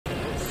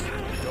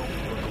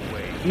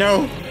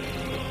No.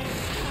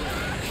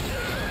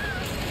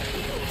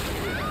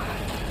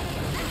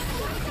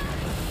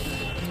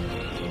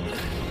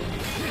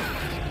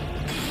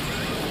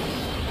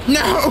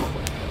 No.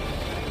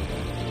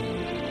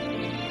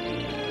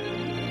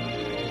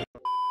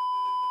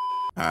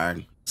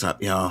 Alright, what's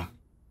up, y'all?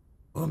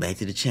 Going back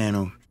to the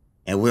channel,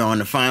 and we're on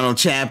the final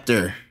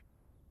chapter.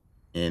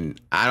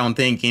 And I don't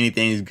think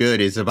anything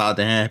good is about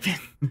to happen.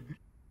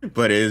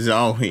 But as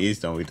always,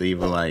 don't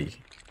leave a like.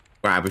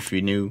 Subscribe if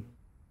you're new.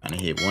 Trying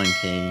to hit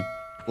 1K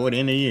before the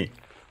end of the year.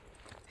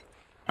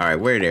 Alright,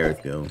 where did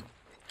Aerith go?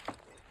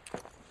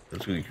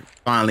 We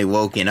finally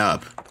woken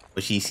up,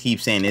 but she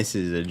keeps saying this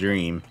is a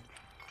dream.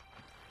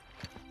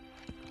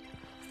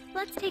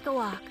 Let's take a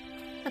walk,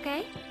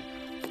 okay?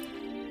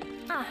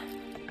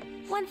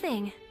 One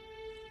thing.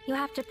 You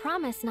have to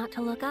promise not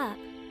to look up.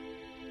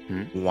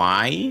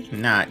 Why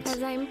not?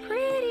 Because I'm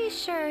pretty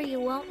sure you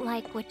won't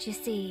like what you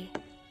see.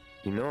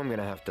 You know I'm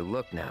gonna have to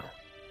look now,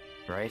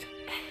 right?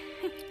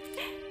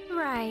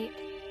 Right.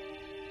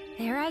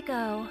 There I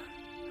go,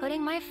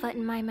 putting my foot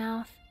in my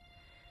mouth.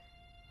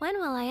 When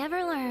will I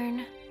ever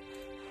learn?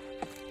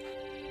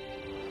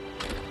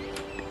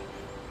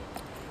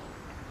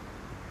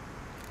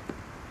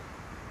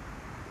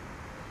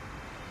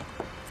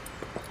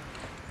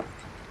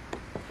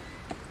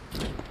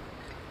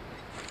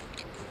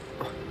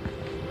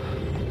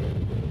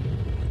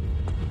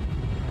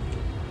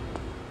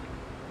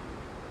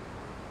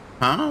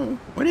 Huh?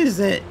 What is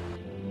it?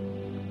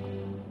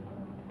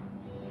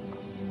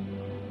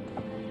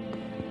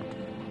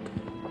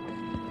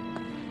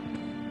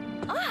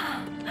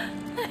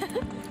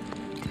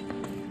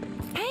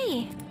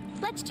 Hey,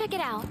 let's check it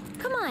out.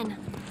 Come on.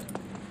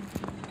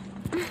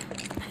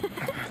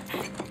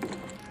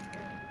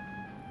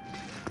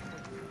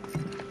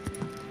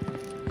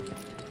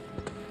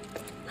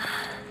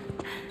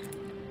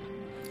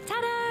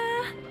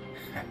 Ta-da!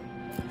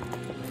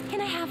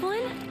 Can I have one?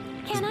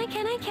 Can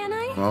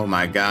I? Oh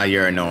my god,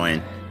 you're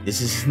annoying.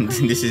 This is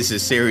this is a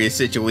serious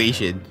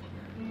situation.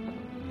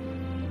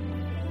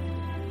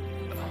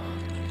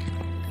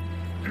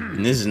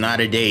 And this is not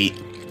a date.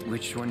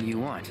 Which one do you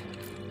want?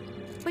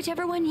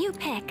 Whichever one you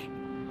pick.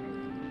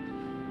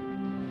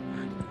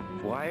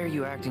 Why are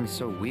you acting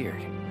so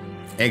weird?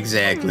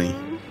 Exactly.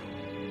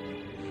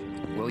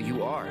 Well,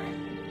 you are.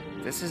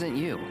 This isn't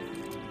you.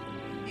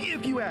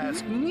 If you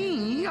ask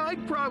me,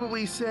 I'd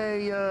probably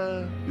say,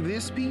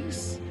 this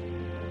piece.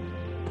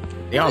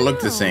 They all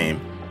look the same.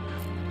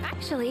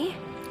 Actually,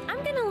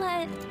 I'm gonna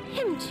let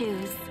him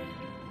choose.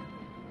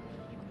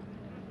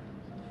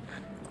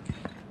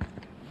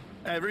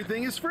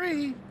 Everything is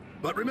free,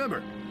 but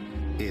remember,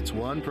 it's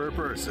one per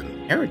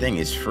person. Everything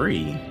is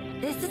free.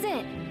 This is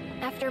it.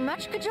 After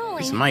much cajoling,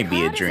 This might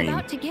be a Cloud dream. is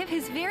about to give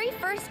his very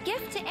first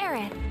gift to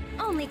Aerith.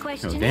 Only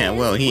question Oh, damn, is,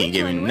 well, he ain't which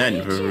giving one nothing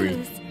will for free. he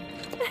choose?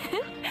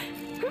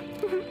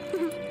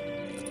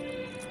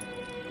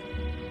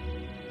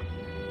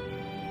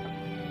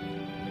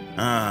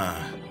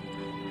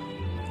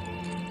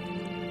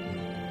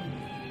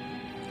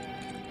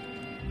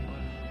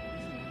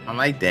 I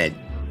like that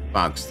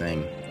box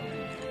thing.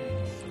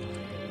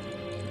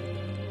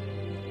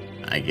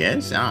 I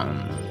guess, I don't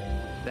know.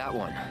 That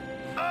one.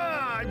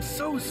 I'm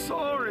so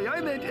sorry.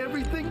 I meant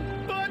everything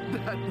but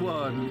that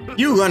one.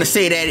 You were gonna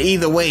say that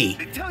either way.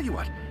 Tell you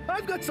what,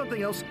 I've got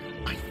something else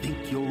I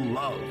think you'll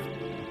love.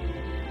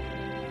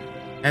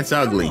 That's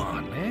ugly. Come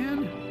on,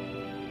 man.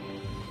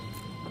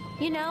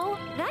 You know,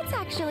 that's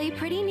actually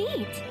pretty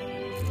neat.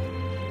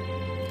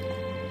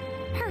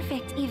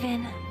 Perfect,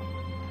 even.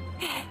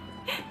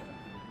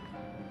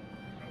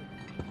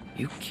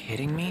 You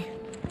kidding me?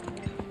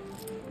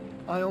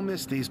 I'll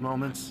miss these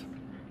moments.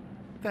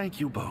 Thank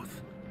you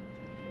both.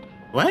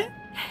 What?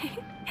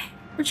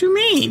 What you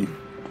mean?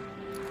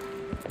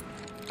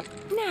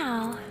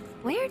 Now,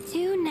 where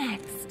to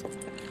next?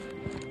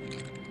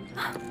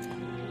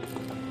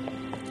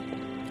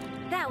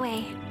 That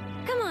way.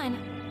 Come on.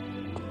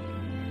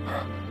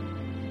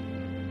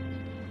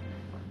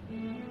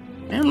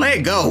 And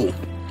let go.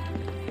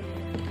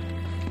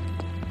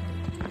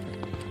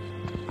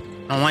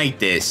 I don't like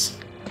this.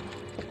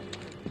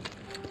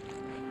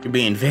 You're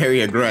being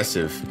very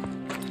aggressive.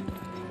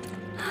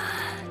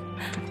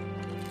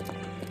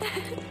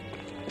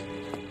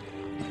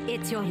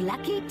 It's your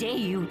lucky day,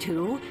 you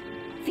two.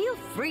 Feel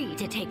free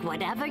to take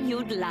whatever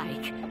you'd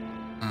like.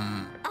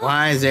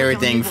 Why is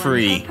everything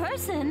free?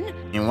 Person.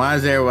 And why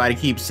does everybody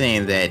keep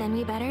saying that? Then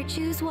we better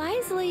choose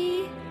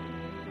wisely.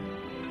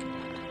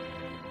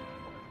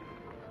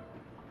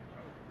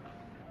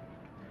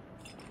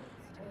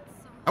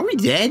 Are we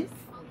dead?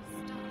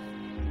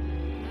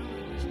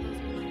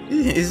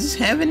 Is this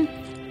heaven?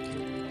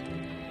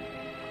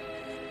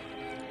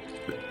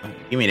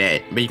 Give me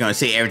that. But you're gonna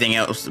say everything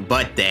else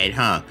but that,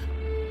 huh?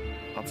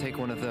 I'll take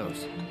one of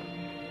those.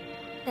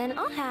 Then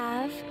I'll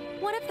have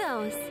one of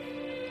those.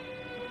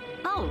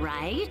 All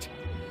right.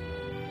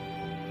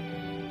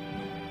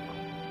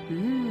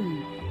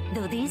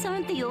 Though these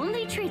aren't the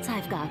only treats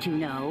I've got, you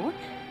know.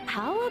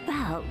 How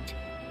about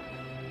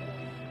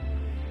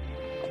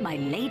my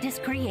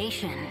latest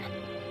creation?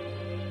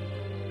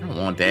 I don't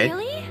want that.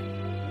 Really?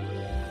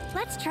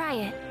 Let's try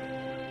it.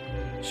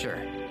 Sure.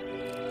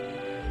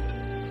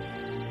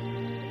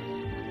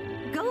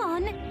 Go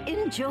on,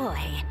 enjoy.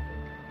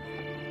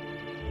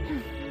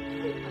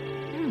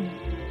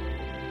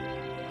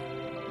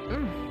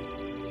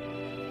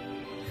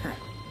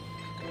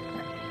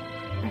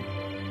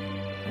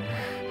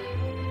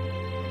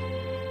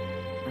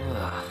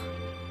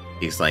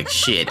 He's like,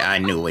 shit, I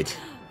knew it.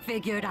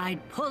 Figured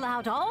I'd pull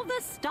out all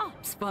the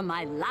stops for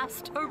my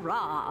last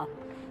hurrah.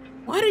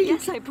 Why do you...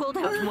 Guess I pulled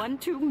out one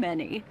too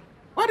many.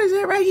 Why does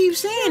everybody keep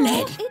saying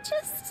that? It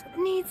just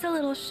needs a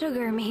little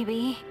sugar,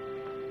 maybe.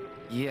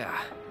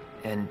 Yeah,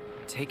 and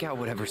take out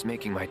whatever's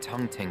making my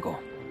tongue tingle.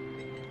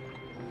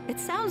 It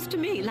sounds to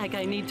me like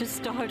I need to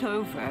start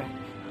over.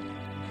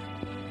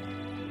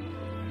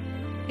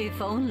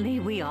 If only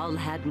we all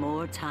had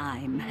more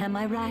time, am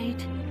I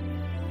right?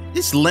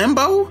 This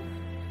limbo?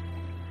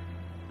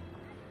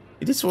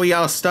 Is this where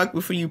y'all stuck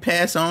before you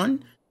pass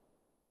on?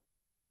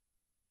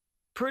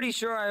 Pretty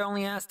sure I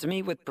only asked to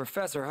meet with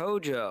Professor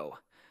Hojo.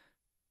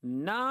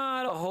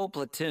 Not a whole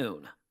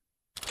platoon.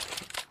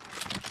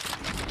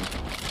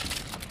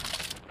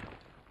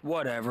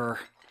 Whatever.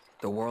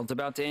 The world's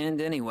about to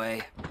end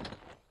anyway.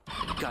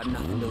 Got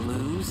nothing to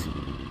lose,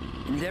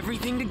 and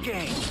everything to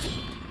gain.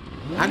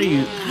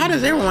 How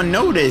does everyone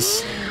know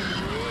this?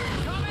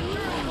 Coming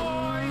through,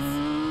 boys!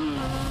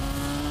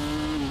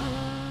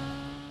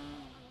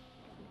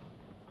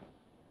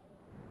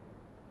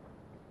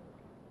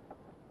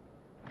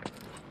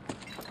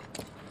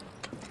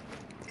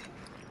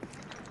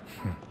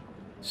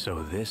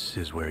 So this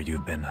is where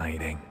you've been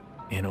hiding,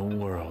 in a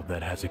world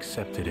that has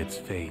accepted its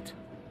fate.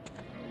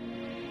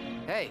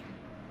 Hey,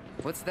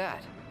 what's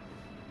that?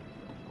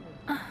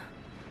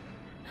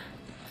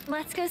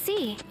 Let's go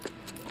see.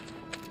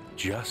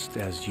 Just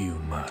as you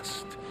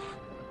must.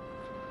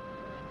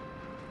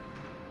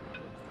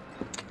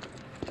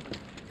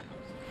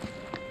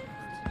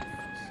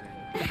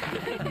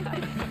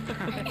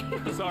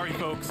 Sorry,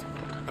 folks.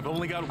 I've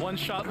only got one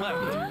shot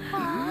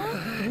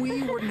left.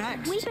 We were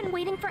next. We've been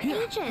waiting for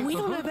ages. We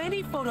don't have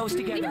any photos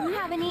We together. don't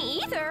have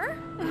any either.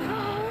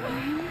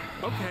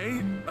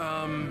 Okay,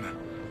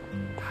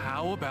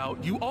 how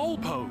about you all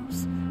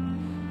pose?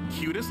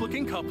 Cutest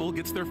looking couple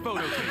gets their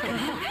photo taken.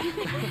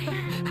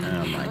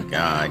 Oh my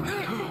god.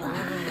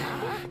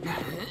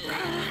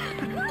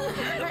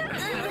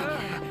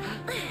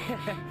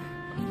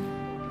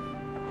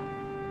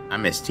 I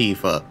miss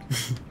Tifa.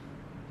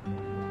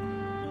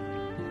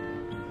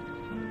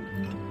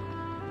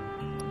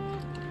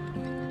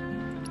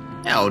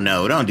 Hell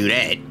no, don't do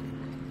that.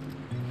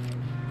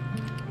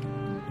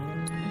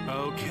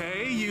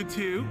 Okay, you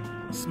two.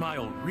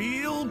 Smile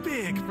real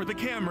big for the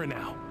camera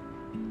now.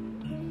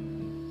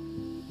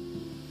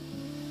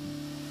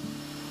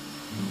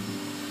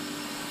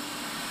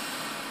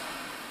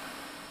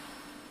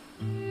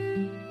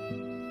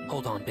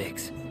 Hold on,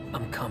 Biggs.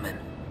 I'm coming.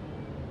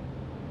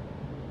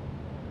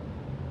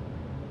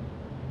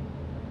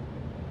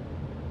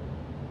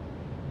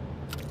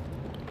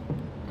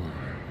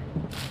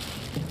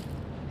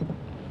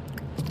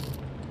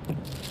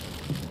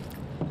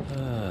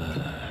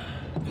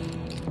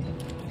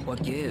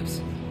 What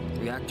gives?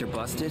 Reactor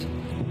busted?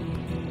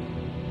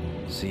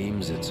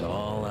 Seems it's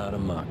all out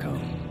of Mako.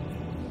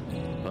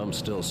 I'm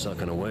still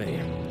sucking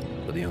away,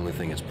 but the only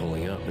thing it's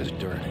pulling up is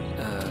dirt.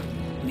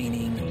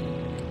 Meaning?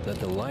 That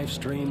the life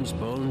stream's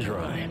bone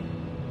dry.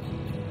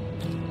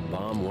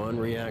 Bomb one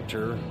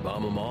reactor,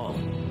 bomb them all.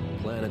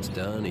 Planet's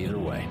done either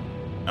way.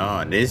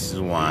 Oh, this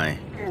is why.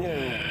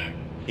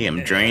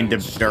 Damn, drained the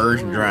dirt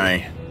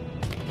dry.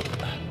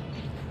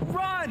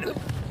 Run!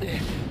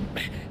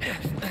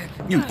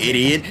 You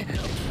idiot.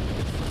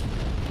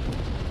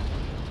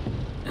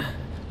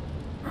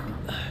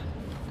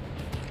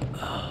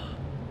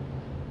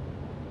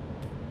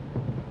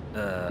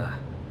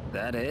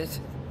 That it?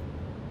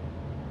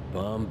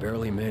 Bomb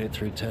barely made it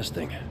through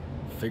testing.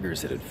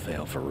 Figures it'd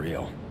fail for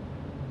real.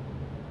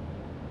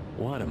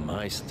 What am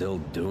I still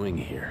doing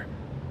here?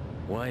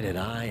 Why did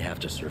I have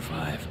to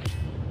survive?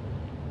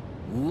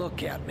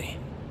 Look at me.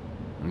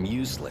 I'm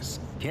useless.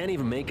 Can't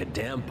even make a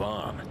damn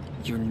bomb.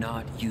 You're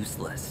not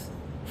useless.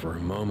 For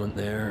a moment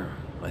there,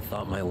 I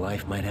thought my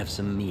life might have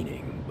some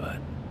meaning, but...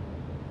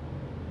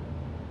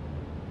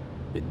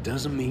 it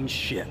doesn't mean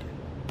shit.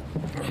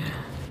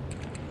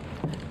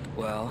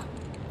 Well,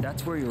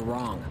 that's where you're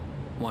wrong.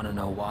 Wanna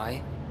know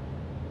why?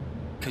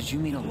 'Cause you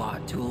mean a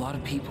lot to a lot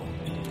of people.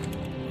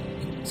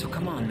 So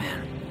come on,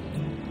 man.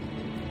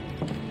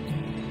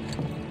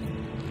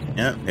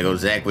 Yep, there goes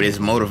Zack with his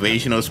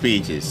motivational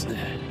speeches.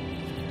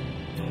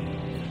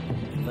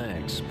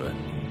 Thanks, but...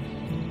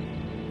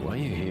 why are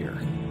you here?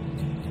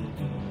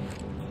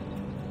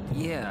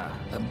 Yeah,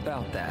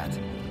 about that.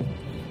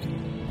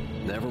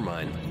 Never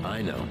mind.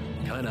 I know.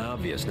 Kinda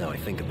obvious now I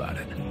think about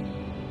it.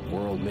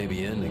 World may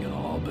be ending and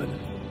all, but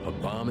a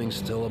bombing's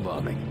still a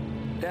bombing.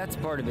 That's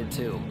part of it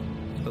too.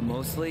 But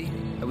mostly,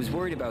 I was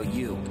worried about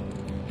you.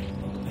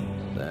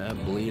 That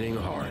bleeding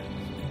heart.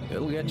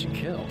 It'll get you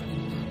killed.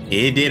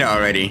 It did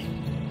already.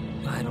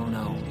 I don't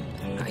know.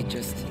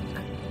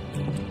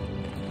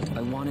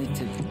 wanted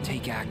to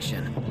take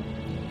action.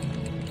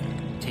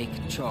 Take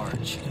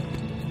charge.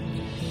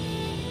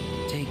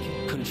 Take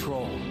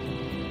control.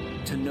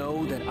 To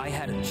know that I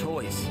had a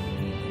choice.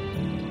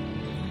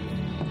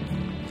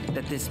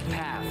 That this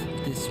path,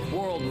 this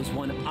world was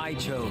one I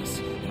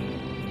chose.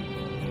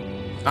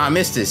 I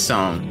missed this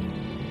song.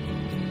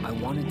 I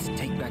wanted to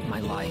take back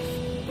my life.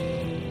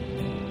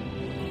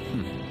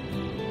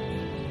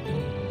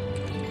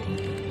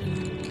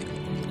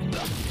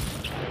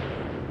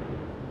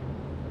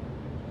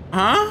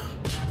 Huh?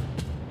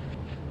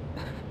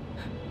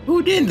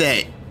 Who did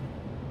that?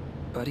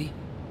 Buddy?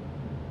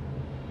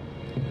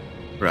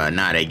 Bruh,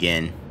 not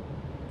again.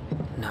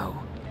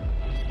 No.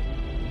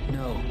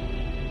 No.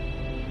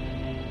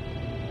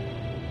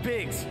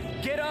 Biggs,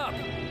 get up!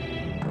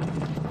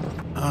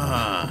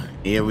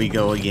 Here we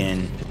go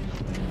again.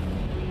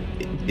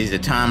 Is the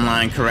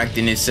timeline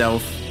correcting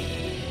itself?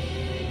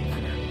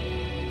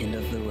 End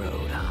of the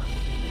road, huh?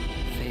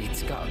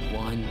 Fate's got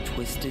one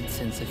twisted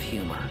sense of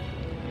humor.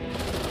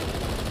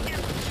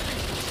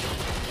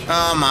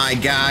 Oh my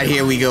god,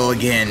 here we go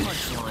again.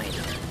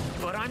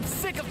 Punchline. But I'm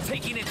sick of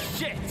taking its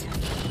shit!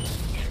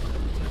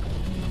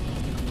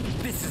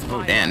 This is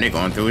Oh damn, they're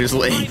going through his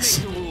legs.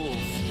 See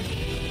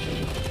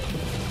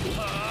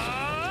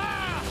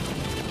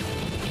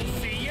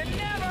you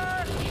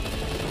never!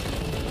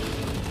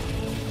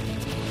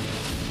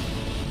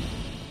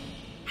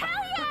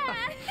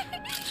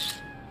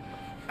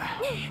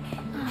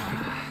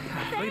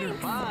 Later,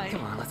 bye.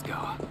 Come on, let's go.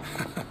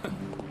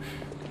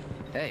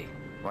 Hey,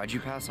 why'd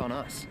you pass on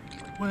us?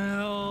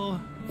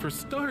 Well, for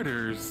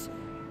starters,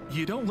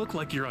 you don't look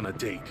like you're on a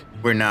date.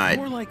 We're not.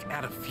 More like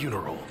at a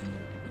funeral.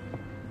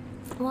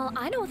 Well,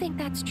 I don't think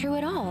that's true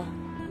at all.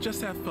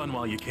 Just have fun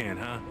while you can,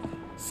 huh?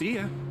 See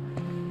ya.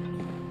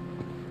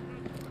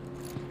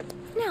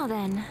 Now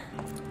then,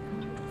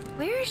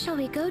 where shall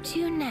we go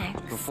to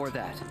next? Before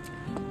that,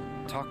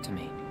 talk to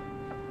me.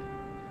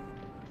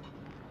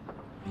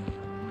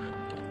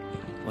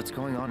 What's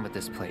going on with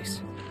this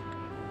place?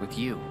 With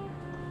you?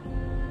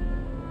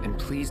 And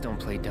please don't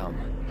play dumb.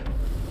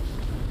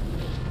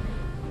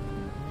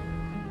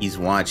 He's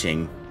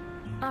watching.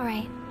 All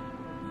right.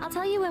 I'll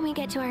tell you when we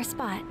get to our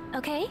spot,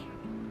 okay?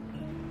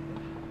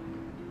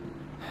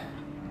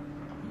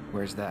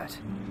 Where's that?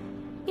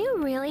 You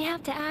really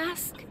have to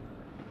ask?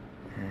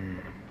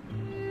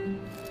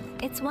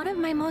 It's one of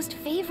my most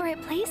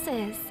favorite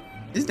places.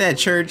 Is that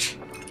church?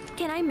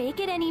 Can I make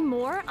it any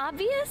more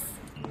obvious?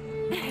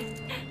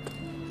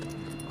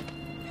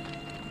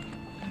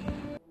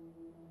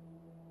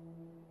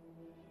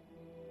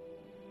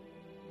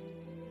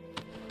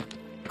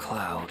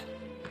 Cloud.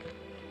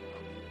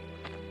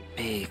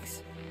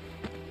 Biggs.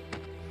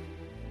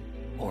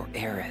 Or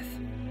Aerith.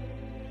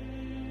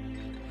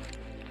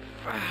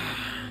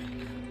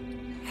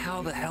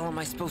 How the hell am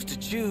I supposed to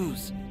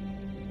choose?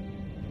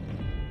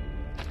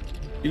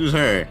 Choose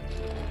her.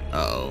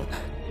 Uh-oh.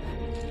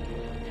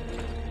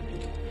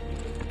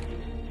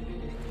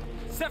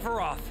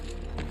 Sephiroth!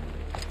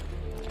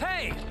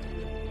 Hey!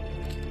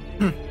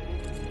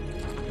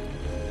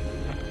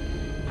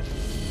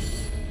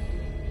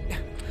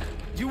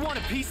 You want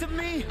a piece of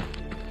me?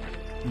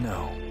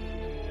 No,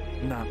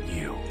 not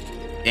you.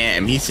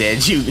 Damn, he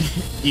said you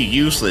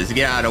useless.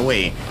 Get out of the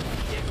way.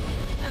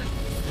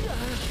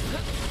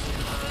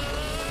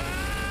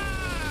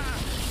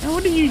 Now,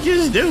 what did you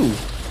just do?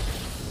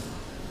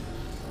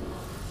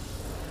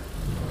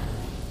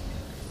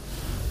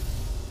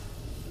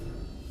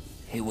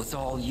 It was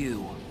all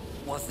you,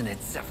 wasn't it,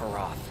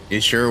 Sephiroth?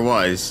 It sure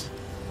was.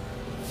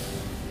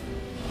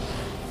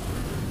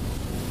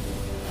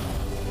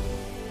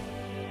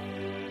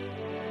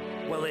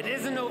 Well, it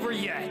isn't over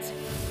yet.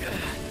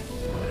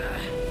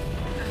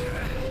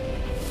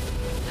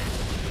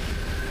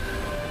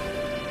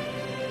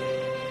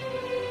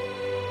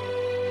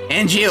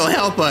 And Jill,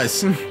 help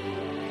us.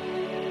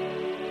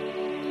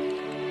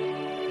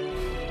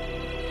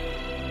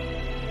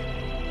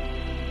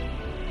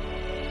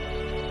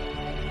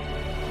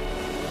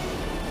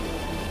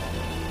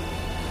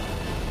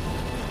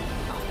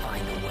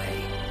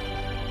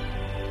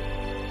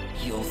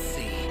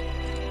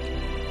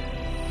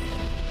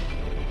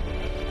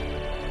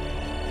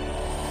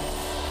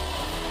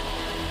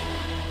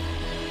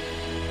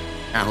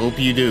 I hope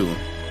you do,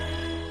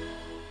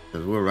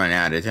 because we're running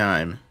out of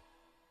time.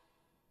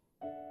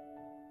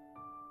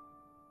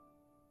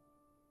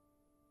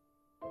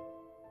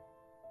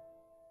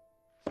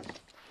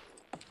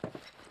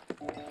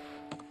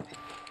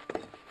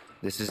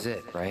 This is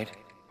it, right?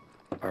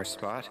 Our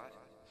spot?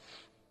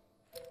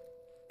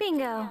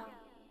 Bingo.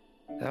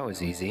 That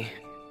was easy.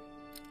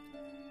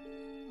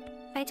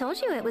 I told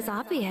you it was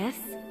obvious.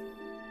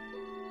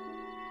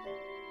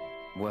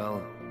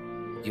 Well,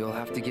 you'll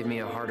have to give me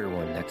a harder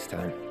one next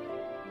time.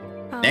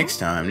 Oh? Next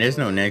time? There's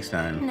no next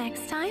time.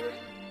 Next time?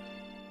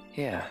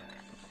 Yeah,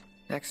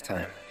 next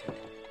time.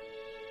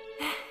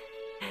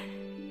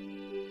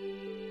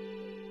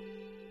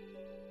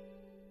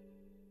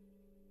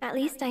 At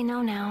least I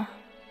know now.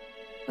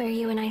 Where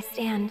you and I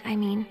stand, I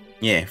mean.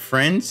 Yeah,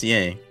 friends?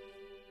 Yeah.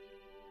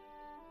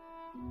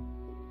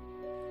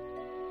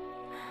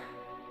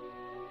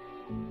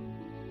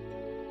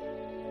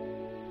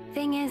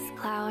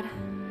 Cloud.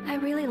 I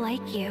really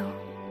like you.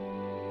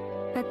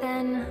 But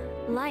then,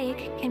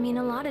 like can mean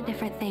a lot of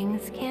different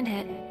things, can't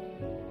it?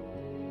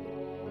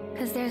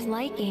 Because there's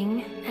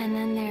liking, and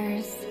then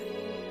there's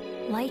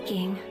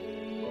liking.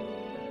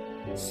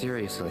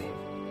 Seriously,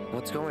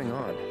 what's going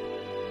on?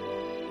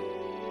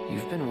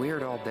 You've been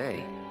weird all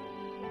day.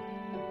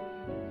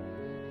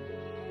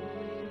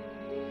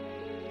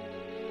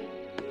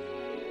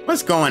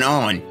 What's going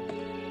on?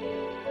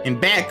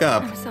 And back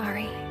up. I'm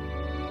sorry.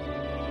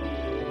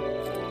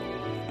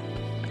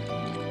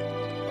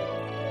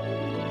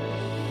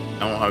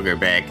 Don't hug her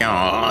back.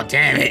 Oh,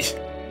 damn it.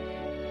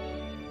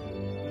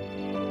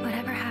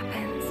 Whatever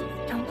happens,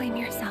 don't blame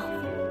yourself.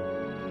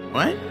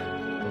 What?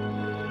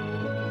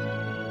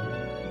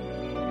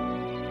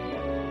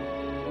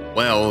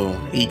 Well,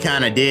 he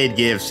kind of did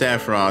give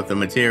Sephiroth the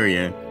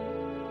materia.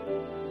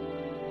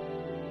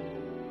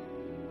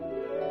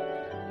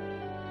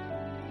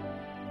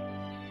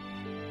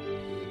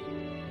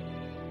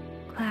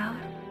 Cloud.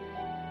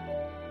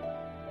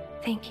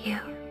 Thank you.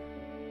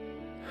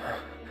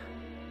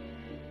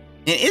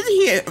 And is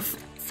he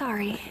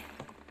Sorry.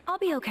 I'll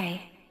be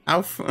okay.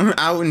 out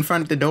in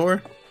front of the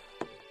door?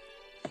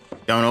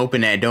 Don't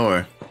open that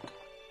door.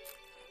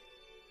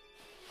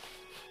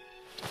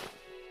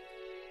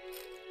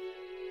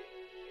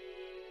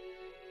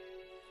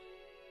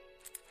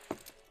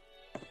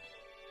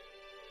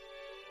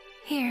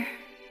 Here.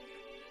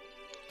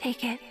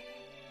 Take it.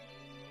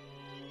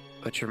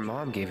 But your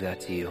mom gave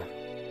that to you.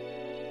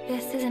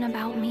 This isn't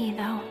about me,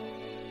 though.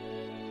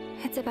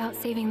 It's about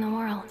saving the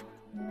world.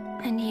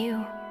 And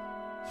you.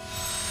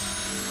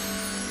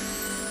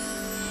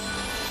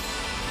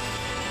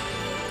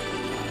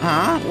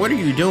 Huh? What are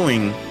you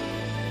doing?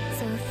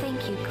 So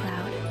thank you,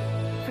 Cloud,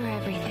 for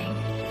everything.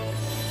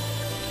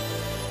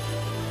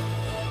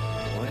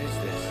 What is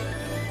this?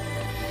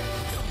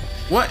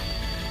 What?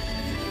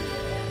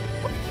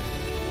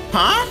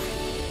 Huh?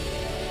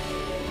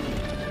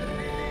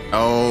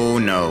 Oh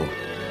no.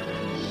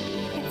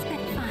 It's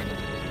been fun.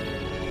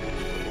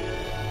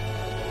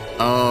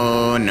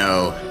 Oh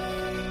no.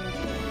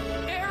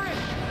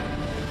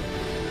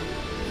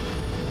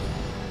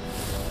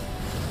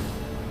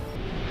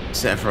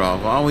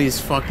 Sephiroth always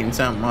fucking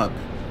something up.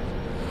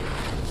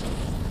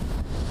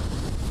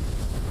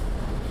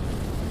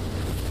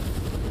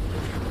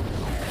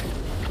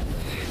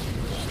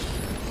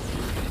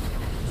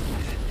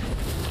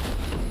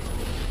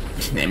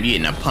 Damn, you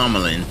getting a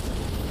pummeling.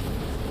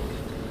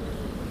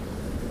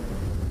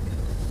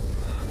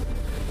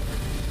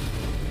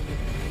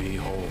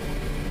 Behold,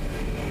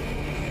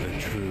 the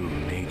true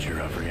nature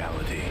of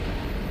reality.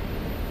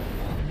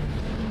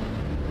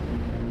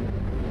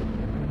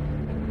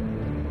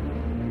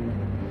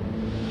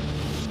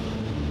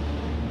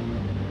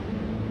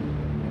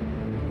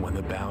 When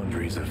the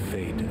boundaries of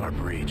fate are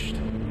breached,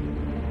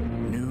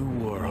 new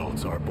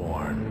worlds are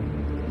born.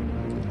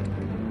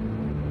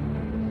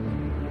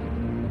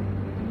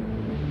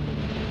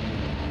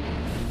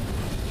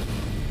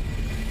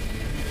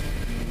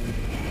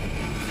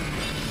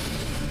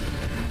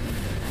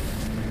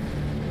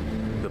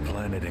 The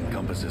planet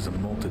encompasses a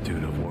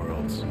multitude of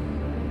worlds,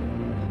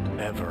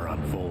 ever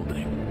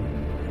unfolding.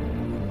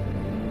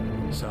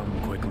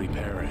 Some quickly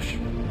perish,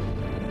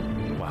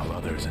 while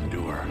others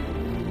endure.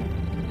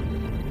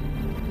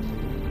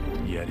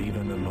 Yet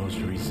even the most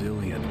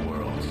resilient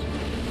worlds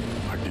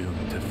are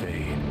doomed to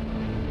fade.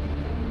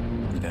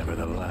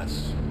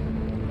 Nevertheless,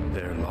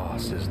 their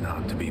loss is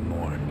not to be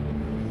mourned.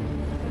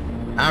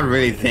 I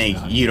really think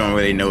you don't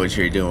really know what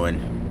you're doing.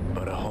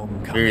 But a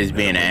homecoming You're just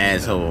being an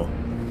asshole.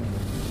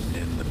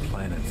 in the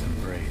planet's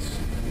embrace,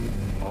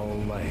 all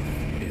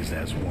life is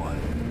as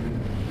one.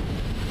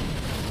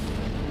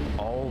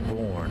 All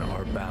born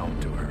are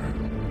bound to her.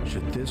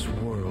 Should this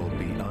world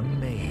be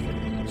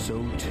unmade,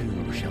 so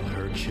too shall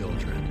her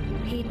children.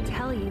 He'd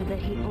tell you that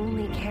he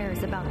only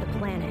cares about the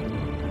planet.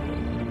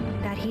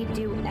 That he'd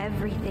do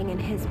everything in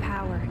his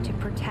power to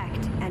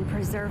protect and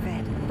preserve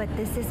it. But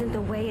this isn't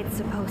the way it's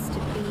supposed to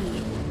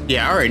be.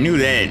 Yeah, I already knew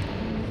that.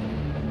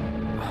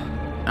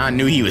 I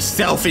knew he was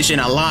selfish and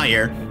a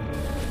liar.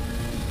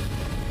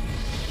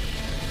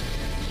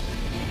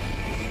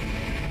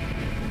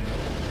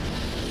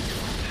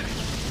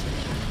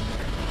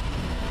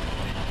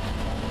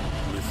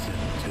 Listen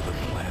to the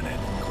planet,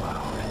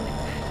 Cloud.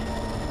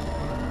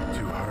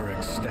 To her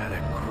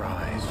ecstatic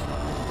cries,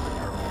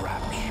 her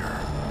rapture.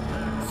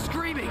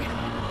 Screaming!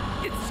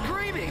 It's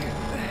screaming!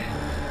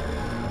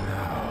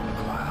 Oh,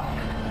 Cloud.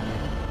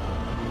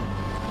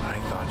 I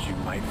thought you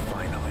might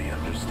finally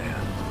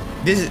understand.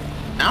 This is,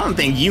 I don't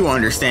think you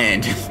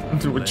understand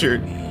what you're.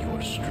 Lend me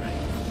your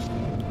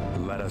strength.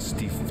 Let us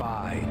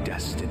defy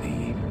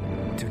destiny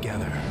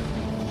together.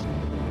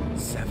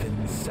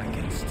 7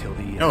 seconds till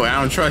the end. No,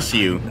 I don't trust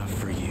you. Enough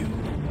for you,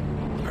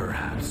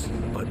 perhaps.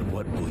 But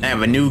what will I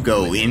have a new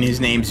goal, and his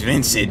name's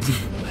Vincent.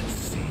 Let's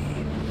see.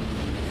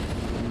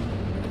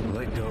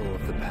 Let go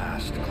of the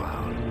past,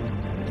 Cloud.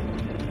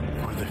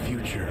 For the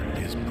future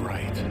is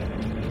bright.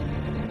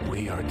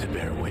 We are to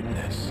bear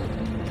witness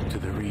to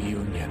the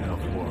reunion of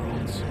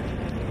worlds.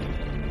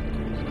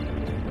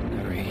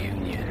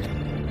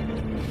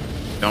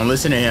 Don't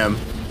listen to him.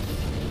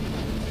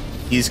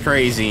 He's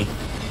crazy.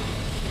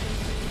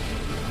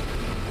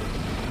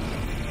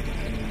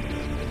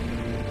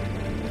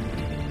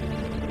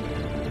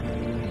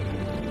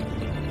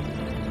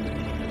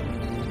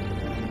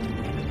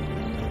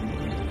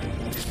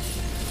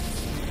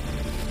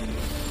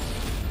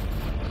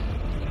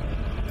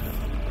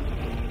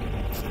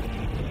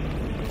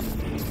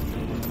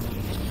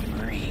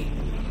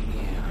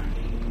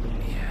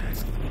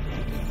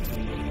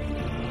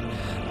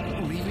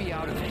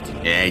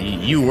 Yeah,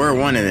 you were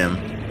one of them.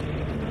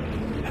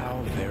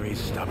 How very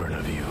stubborn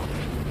of you.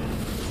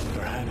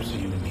 Perhaps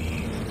you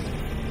need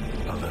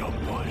a little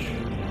push.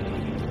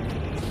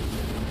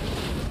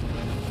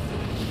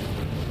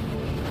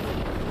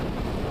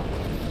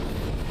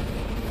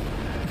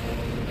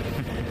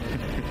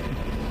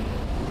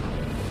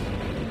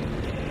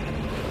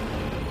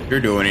 You're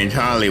doing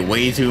entirely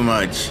way too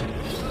much.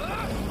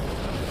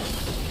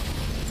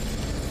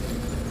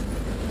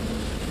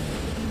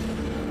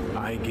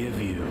 I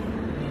give you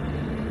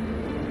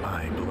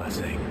my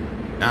blessing.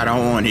 I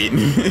don't want it.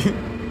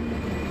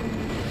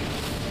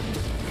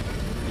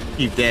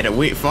 Keep that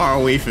far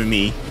away from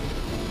me.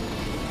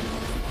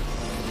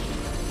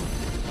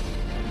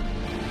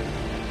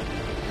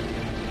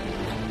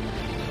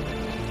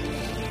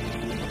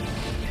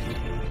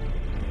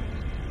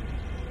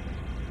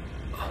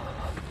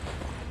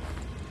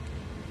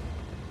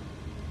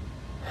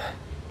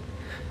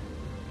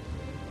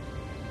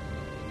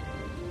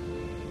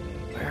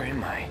 Where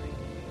am I?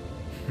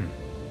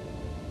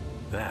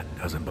 That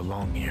doesn't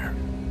belong here.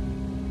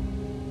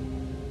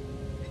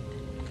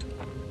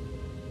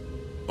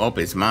 Oh,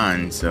 it's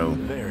mine, so.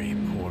 Very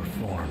poor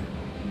form.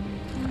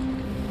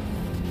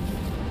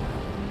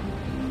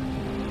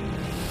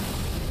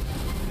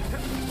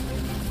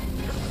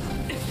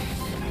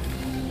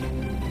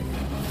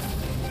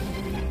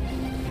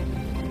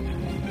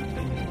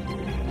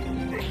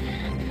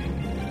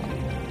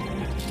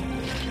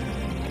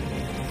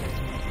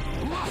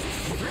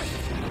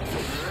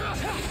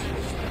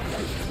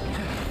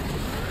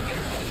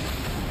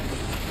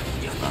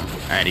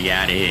 I gotta get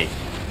out of here.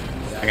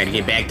 I gotta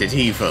get back to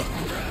Tifa.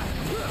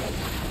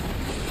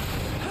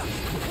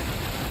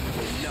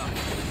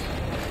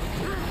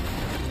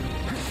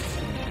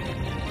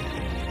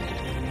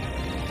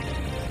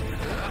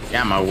 Get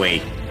out my way.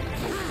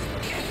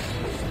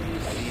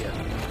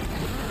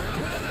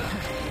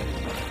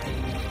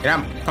 Get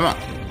out. Come on.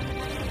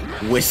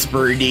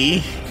 Whisper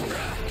D.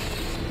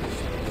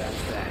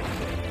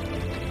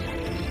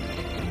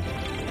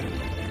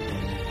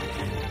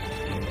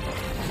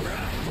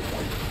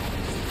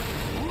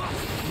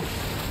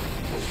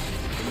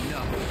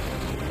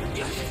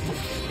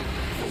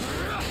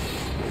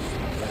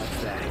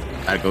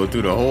 I go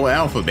through the whole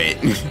alphabet.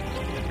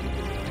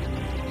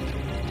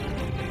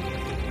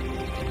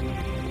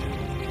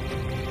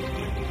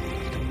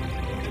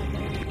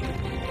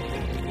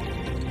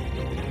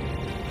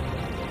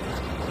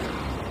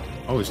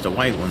 Oh, it's the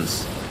white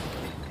ones.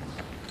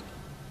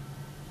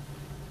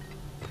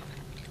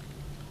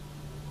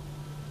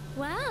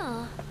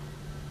 Well,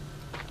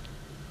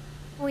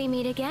 we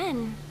meet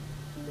again.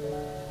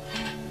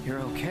 You're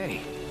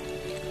okay.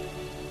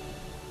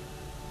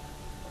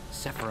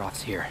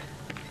 Sephiroth's here.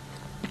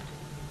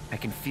 I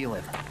can feel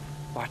him,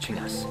 watching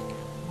us.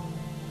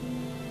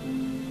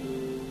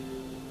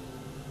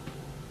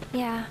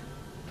 Yeah.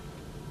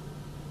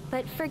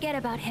 But forget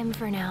about him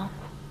for now.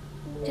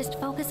 Just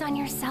focus on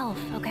yourself,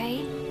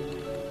 okay?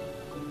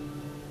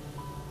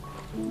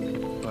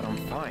 But I'm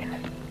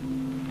fine.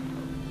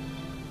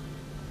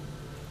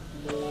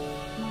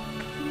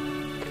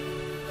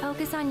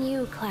 Focus on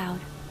you, Cloud.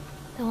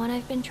 The one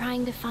I've been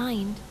trying to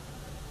find.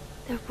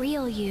 The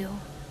real you.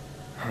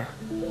 Huh?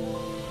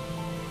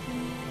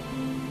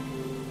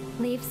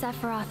 Leave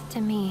Sephiroth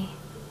to me.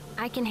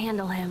 I can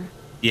handle him.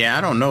 Yeah,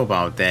 I don't know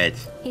about that.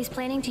 He's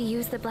planning to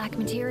use the black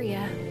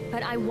materia,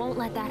 but I won't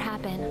let that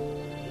happen.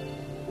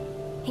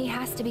 He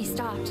has to be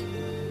stopped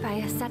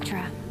by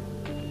Etc.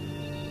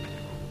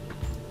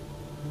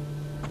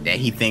 That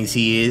he thinks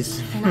he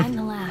is. And I'm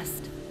the last.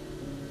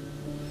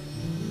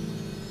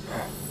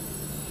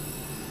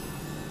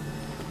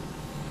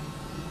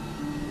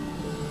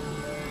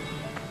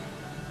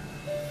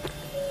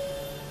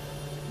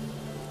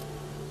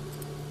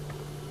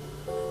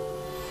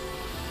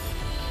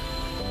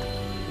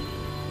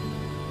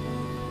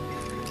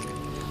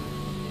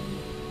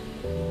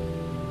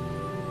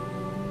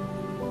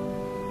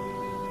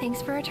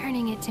 Thanks for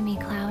returning it to me,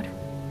 Cloud.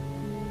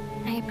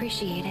 I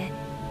appreciate it.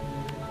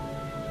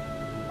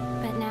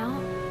 But now,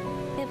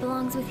 it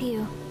belongs with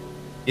you.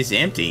 It's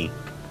empty.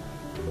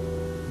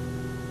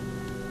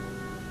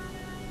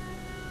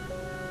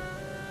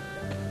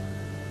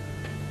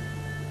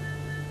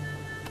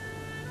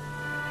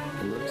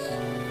 It looks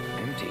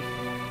empty.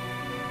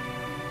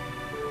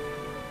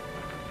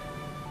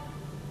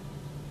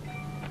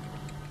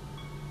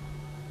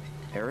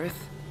 Aerith?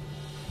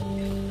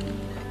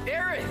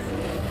 Aerith!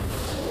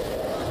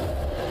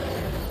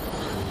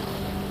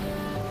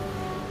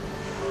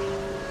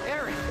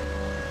 Aerith!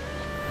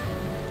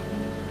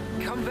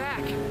 Come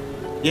back!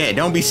 Yeah,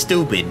 don't be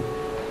stupid.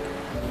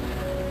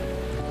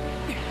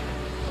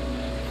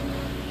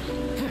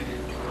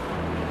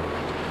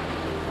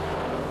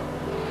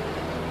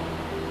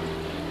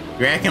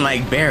 You're acting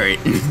like Barrett.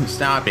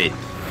 Stop it.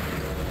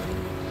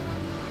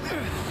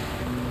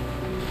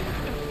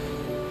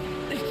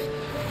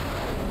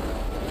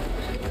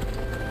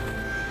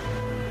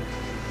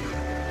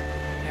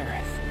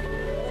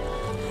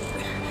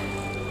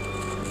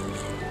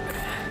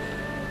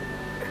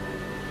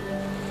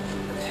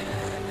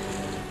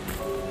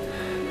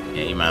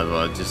 Yeah, you might as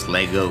well just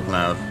let go,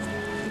 Cloud.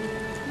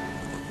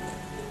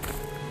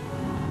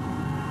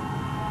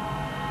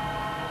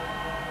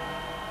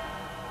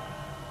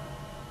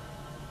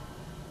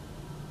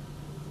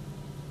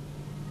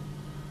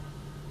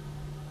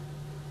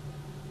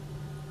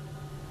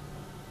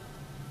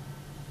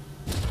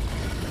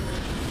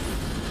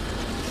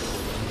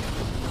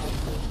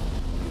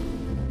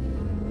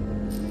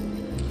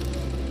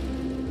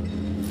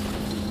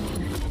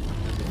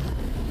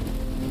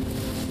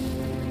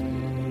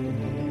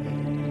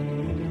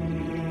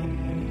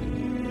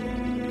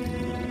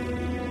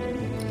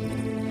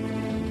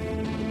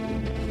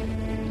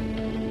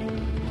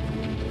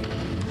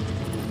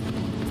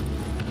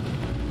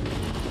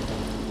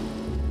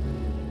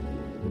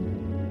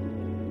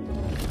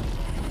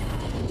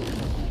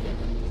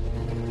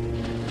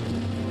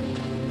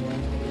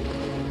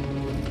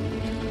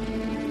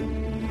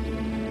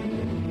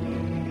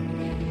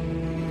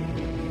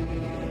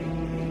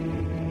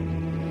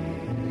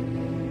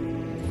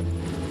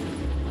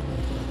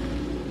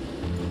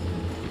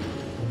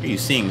 What are you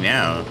seeing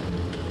now?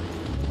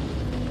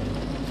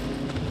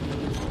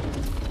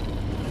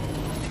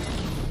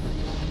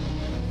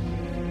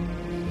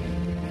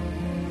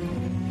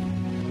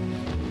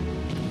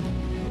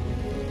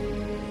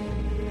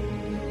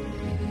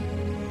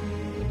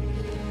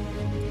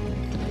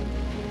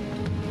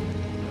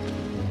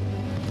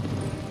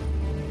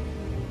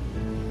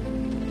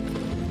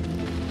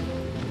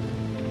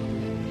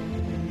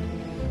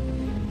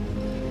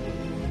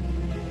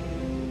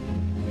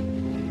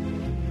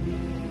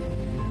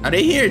 Are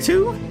they here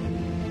too?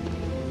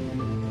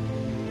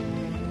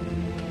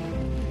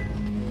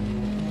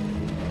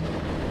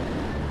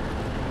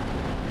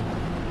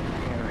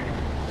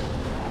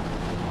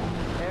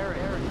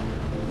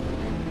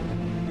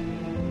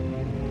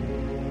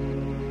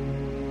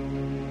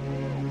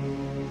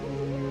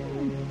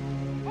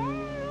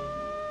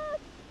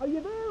 Are you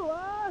there,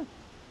 huh?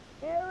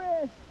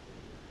 Aerith!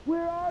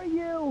 Where are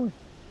you?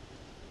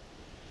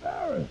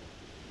 Aerith!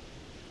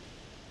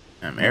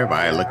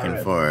 Everybody looking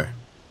for.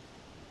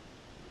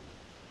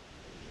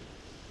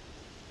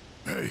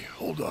 Hey,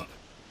 hold up.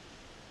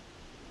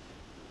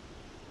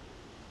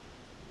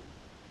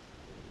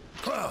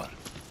 Cloud!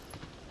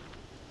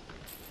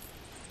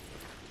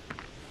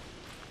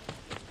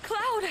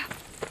 Cloud!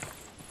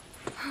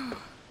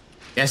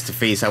 That's the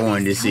face I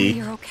wanted to see.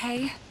 You're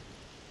okay?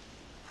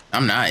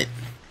 I'm not.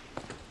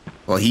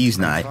 Well, he's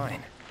not.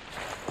 Fine.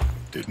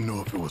 Didn't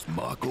know if it was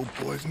Mako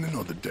poisoning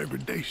or the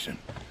degradation,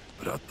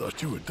 but I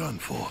thought you were done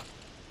for.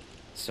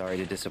 Sorry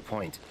to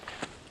disappoint.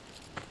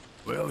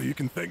 Well, you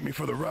can thank me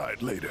for the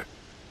ride later.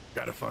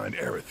 Gotta find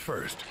Aerith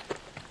first.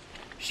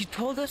 She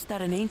told us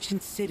that an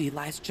ancient city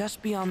lies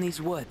just beyond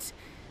these woods,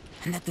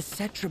 and that the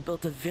Cetra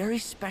built a very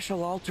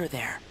special altar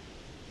there.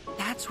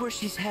 That's where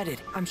she's headed,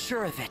 I'm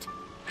sure of it.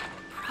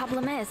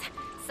 Problem is,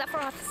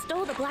 Sephiroth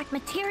stole the black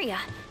materia,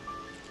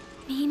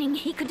 meaning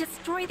he could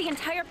destroy the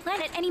entire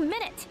planet any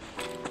minute.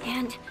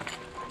 And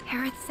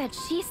Aerith said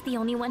she's the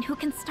only one who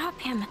can stop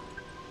him.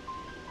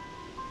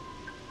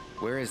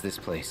 Where is this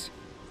place?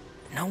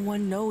 No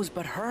one knows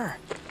but her.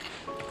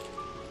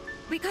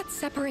 We got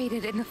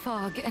separated in the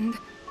fog, and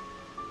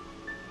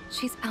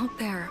she's out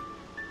there,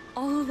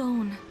 all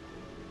alone.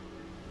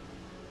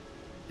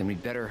 Then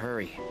we'd better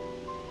hurry.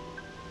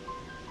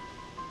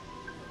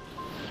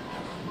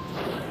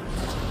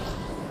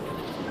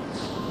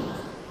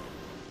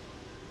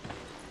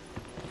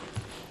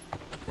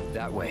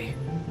 That way.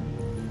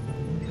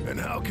 And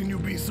how can you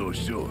be so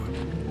sure?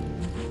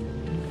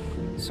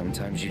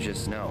 Sometimes you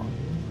just know.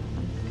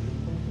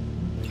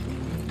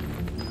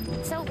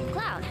 So,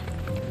 Cloud,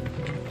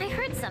 I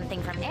heard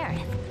something from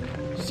Aerith.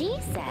 She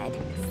said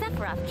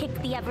Sephiroth kicked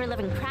the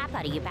ever-living crap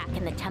out of you back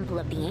in the Temple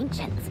of the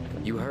Ancients.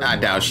 You heard. I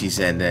doubt she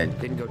said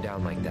that. Didn't go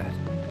down like that.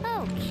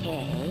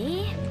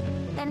 Okay.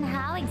 Then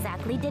how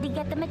exactly did he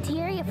get the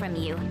materia from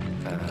you?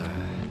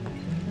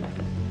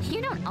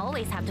 You don't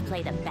always have to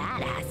play the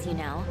badass, you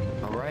know.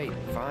 Alright,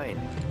 fine.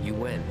 You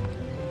win.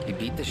 He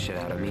beat the shit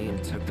out of me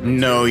and took the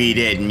No, he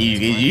didn't.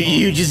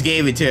 You just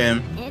gave it to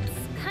him. It's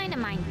kind of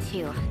mine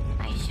too.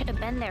 I should have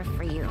been there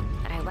for you,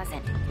 but I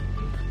wasn't.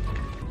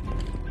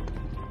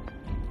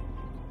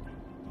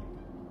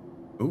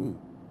 Ooh.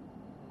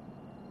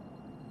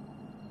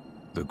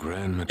 The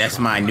Grand That's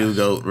my new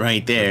goat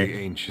right there. The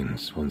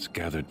ancients once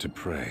gathered to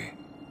pray,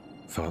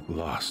 thought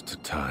lost to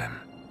time.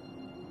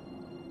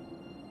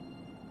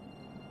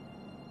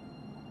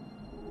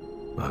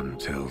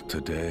 Until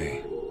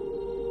today.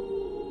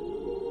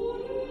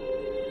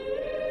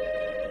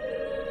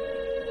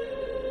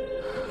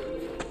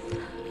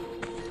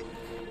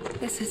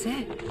 This is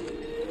it,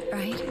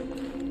 right?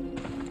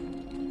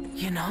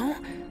 You know,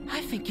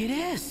 I think it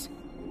is.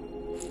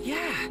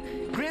 Yeah,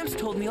 Gramps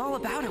told me all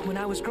about it when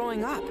I was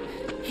growing up.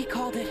 He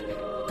called it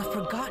the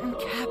Forgotten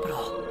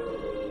Capital.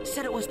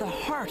 Said it was the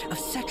heart of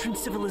Cetran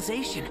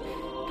civilization,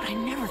 but I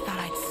never thought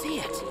I'd see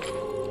it.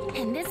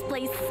 And this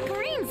place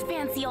screams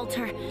fancy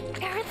altar.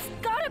 Aerith's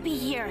gotta be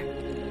here.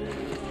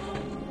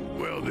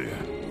 Well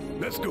then,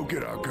 let's go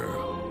get our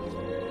girl.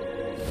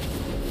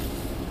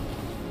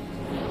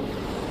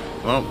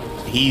 Well,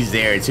 he's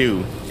there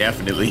too,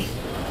 definitely.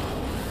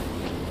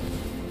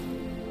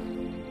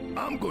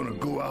 I'm gonna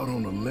go out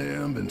on a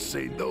limb and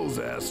say those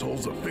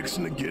assholes are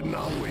fixing to get in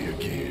our way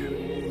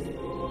again.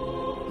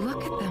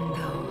 Look at them,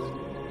 though.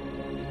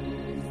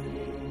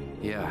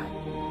 Yeah.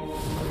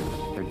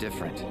 They're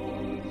different.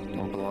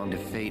 Don't belong to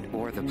fate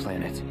or the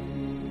planet.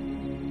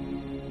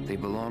 They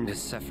belong to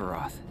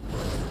Sephiroth.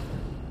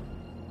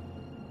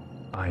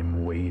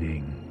 I'm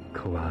waiting,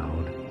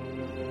 Cloud.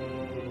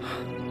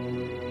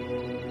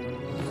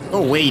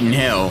 Oh, wait in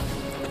hell.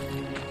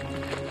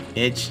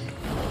 Bitch.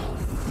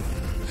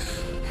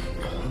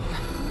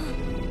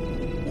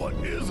 What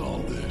is all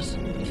this?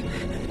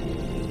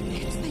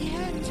 It's the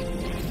end.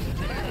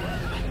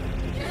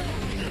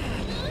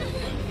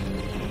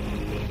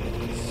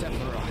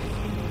 Sephiroth.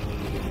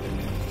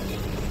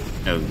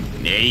 Oh,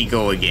 there you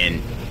go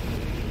again.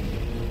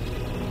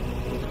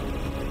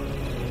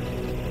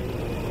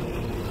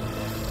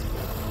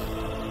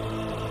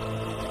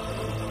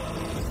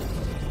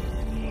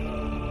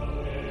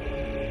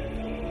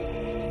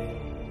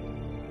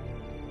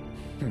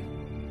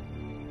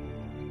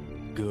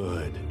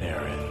 Good,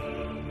 Aerith.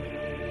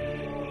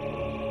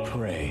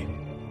 Pray.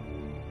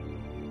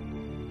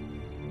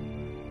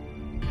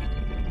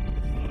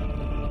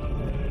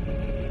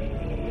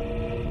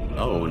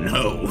 Oh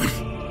no.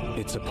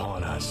 It's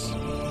upon us.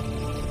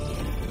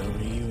 The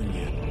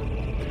reunion.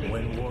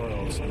 When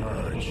worlds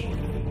merge.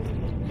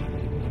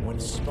 When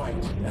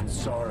spite and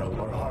sorrow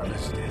are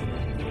harvested.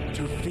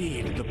 To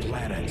feed the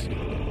planet.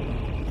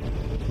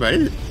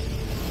 Right?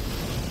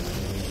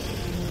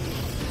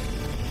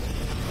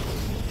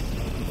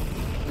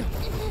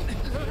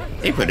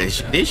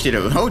 They should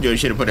have, Hojo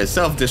should have put a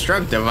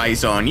self-destruct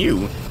device on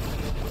you.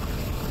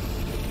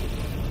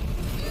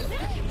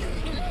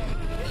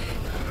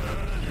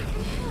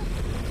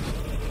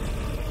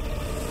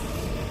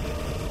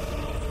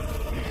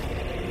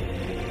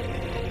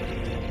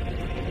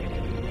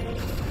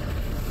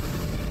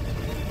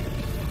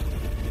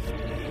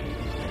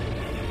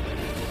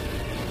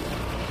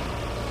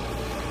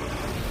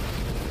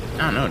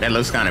 I don't know, that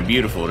looks kind of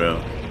beautiful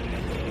though.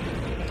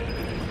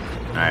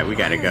 Alright, we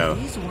gotta go.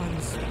 These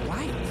ones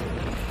white.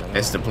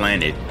 That's the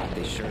planet.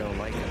 They sure don't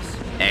like us.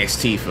 Ask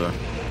Tifa.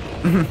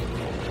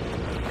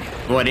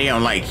 Boy, they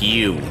don't like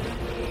you.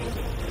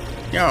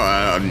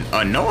 You're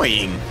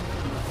annoying.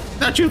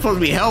 Thought you were supposed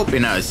to be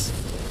helping us.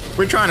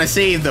 We're trying to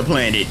save the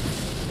planet.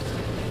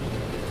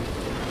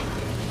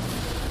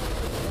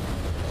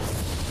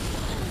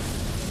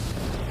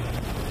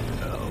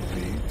 I'll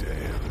be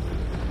damned.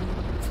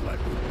 It's like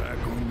we're back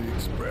on the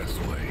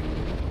expressway.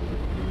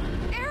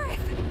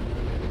 Aerith!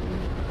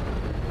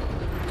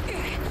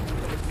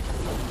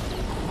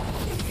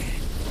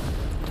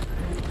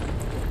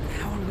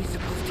 How are we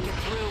supposed to get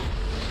through?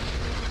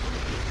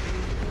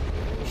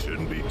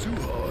 Shouldn't be too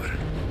hard.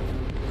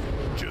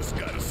 Just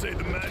gotta say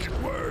the magic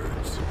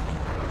words.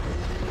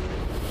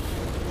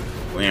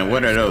 Man,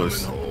 what are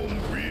those? Coming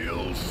home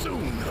real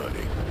soon,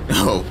 honey.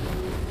 Oh.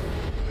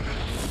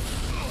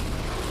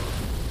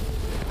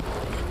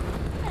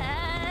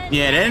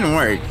 Yeah, that didn't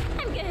work.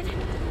 I'm good.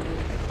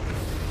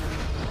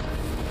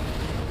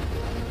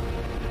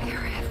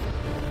 Aerith.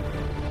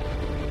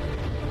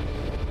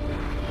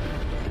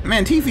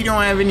 Man, Tifa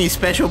don't have any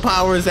special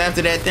powers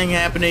after that thing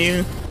happened to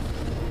you?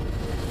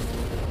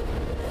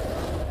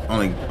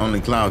 Only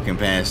Cloud can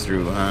pass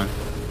through, huh?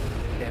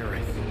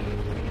 Aerith.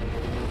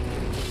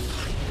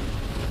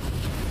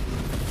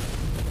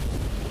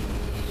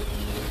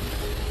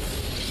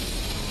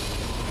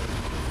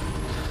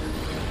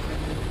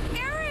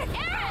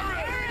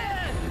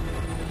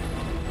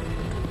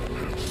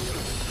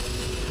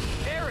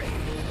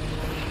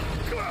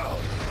 Cloud,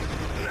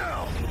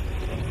 now!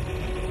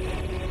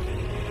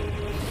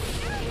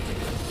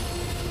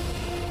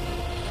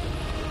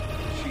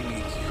 She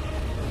needs you.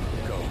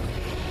 Go.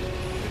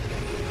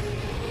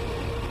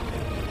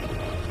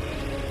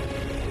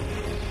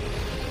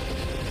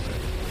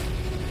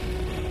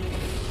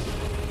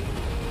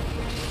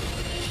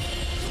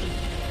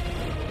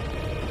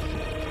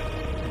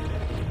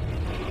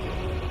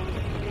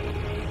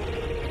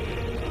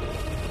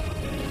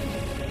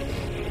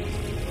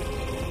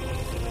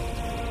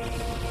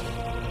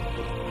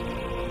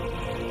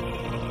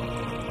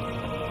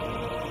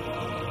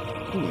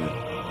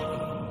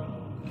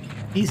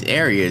 These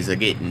areas are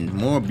getting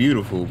more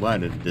beautiful by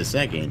the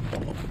second.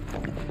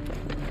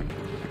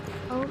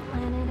 O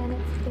planet and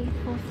its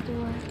faithful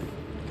stewards,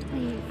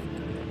 please,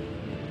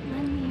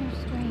 lend me your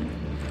strength.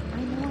 I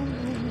know I'm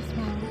doing this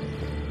wrong.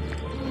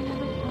 I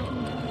never taught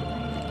me how to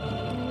fight.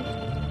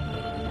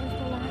 As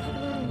the last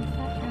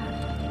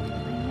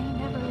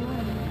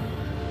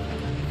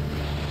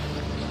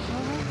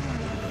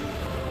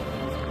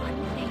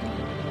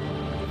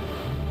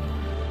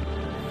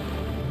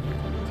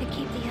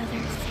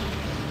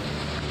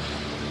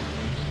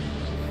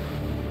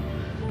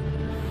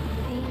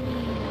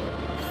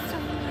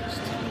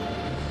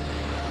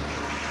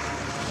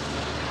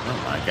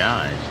My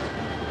God.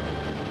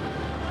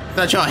 I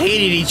thought y'all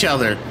hated each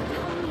other.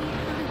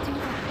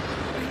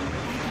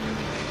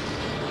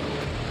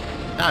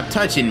 Stop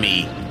touching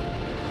me.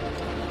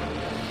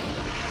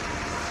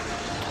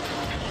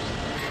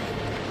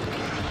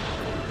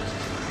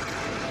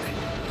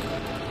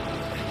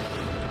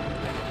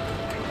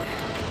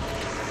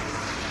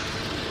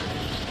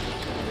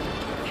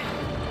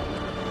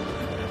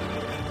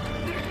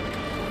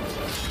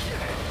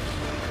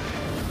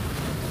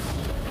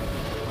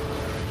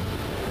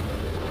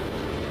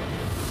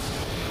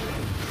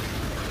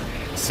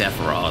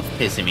 Sephiroth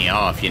pissing me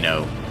off, you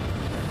know.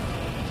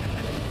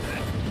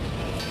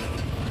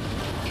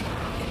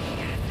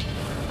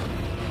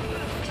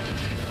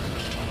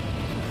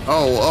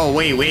 Oh,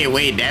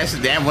 wait.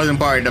 That wasn't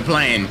part of the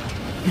plan.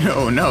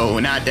 Oh, no,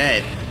 not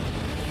that.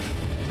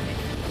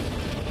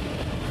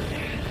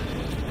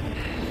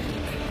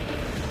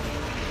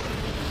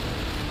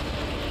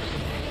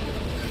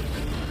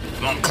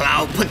 Come on,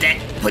 Cloud, put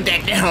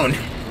that down.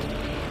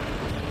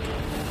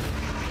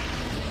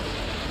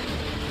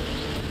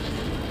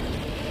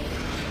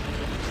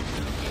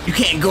 You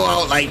can't go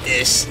out like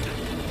this.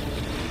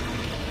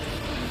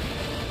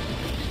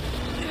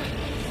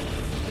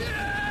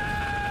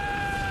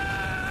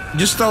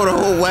 Just throw the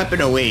whole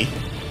weapon away.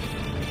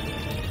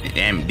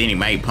 Damn, then he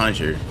might punch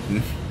her.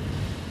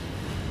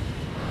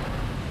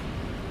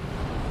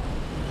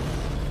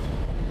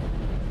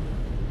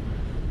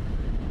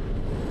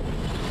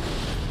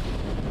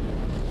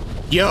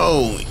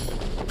 Yo,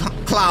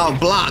 Cloud,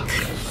 block.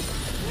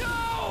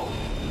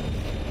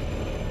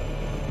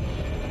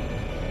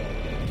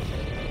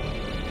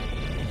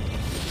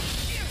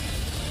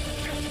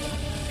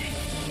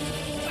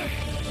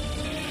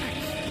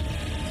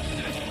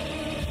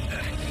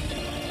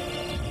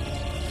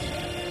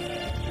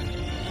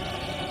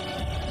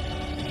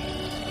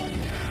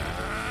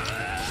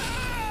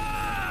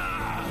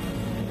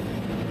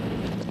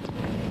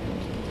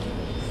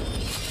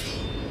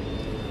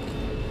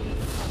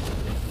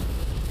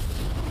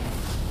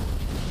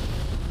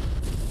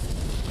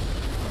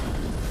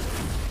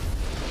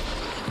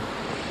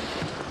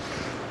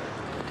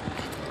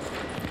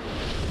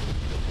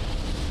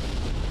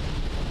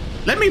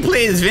 Let me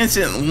play as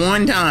Vincent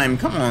one time.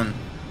 Come on.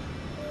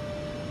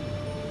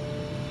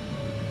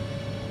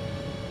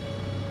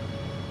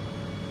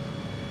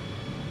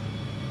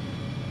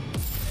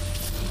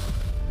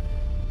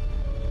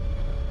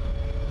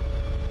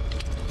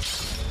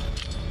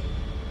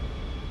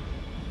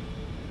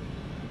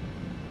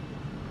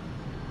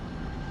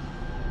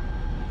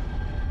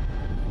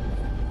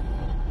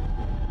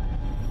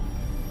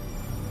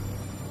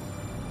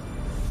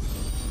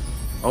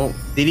 Oh,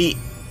 did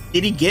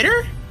he get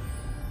her?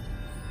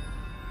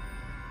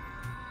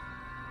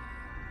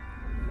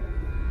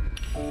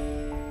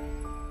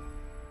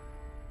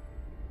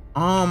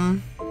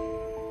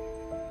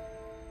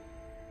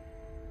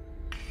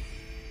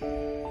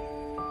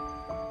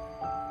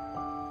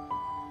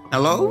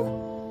 Hello?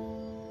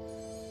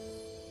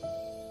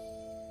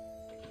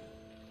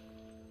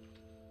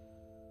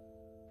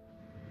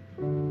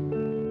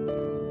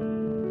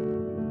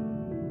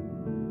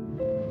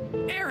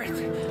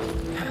 Aerith!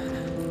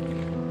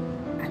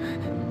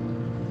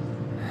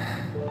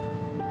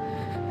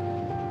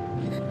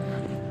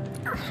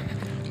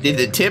 Did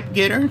the tip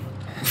get her?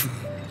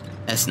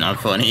 That's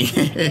not funny.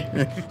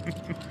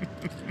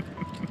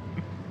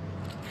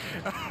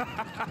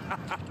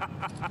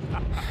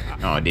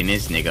 Oh, then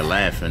this nigga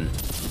laughing.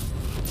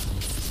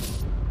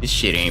 This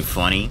shit ain't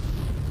funny.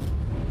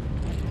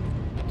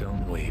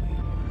 Don't wait.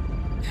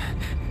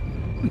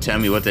 Tell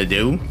me what to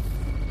do.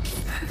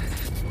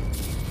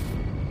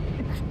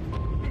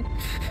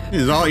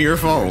 This is all your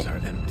fault. Are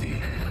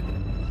empty.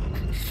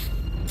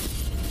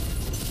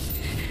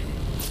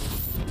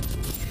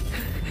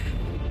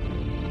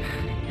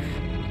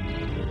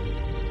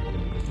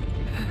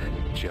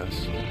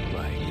 Just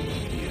like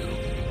you.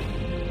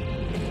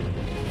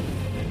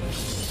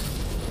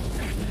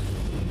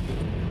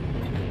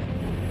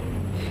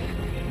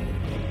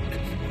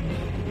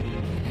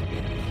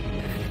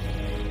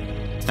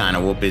 It's time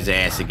to whoop his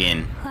ass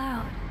again.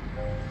 Cloud,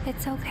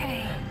 it's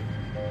okay.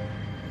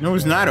 No,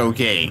 it's not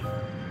okay.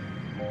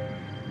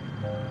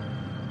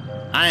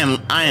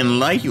 I am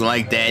like you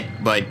like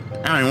that, but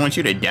I don't want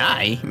you to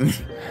die.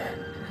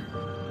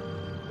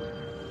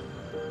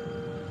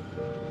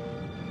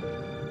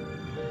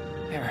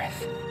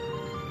 Aerith.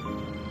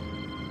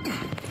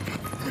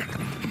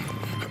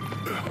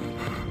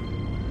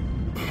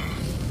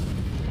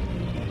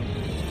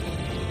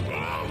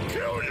 I'll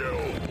kill you!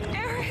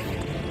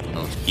 Aerith!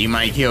 Oh, he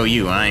might kill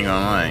you, I ain't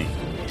gonna lie.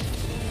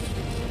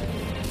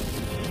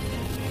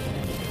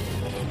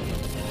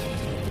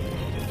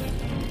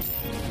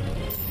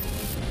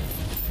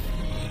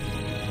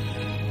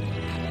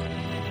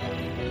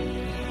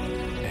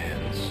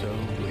 And so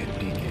it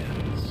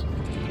begins.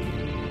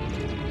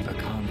 A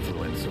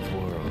confluence of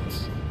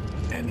worlds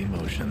and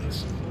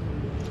emotions.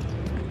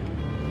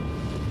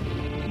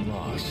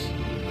 Loss,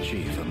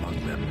 chief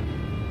among them.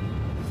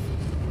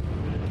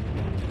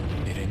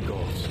 It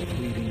engulfs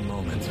fleeting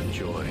moments of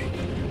joy,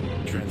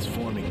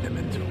 transforming them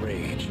into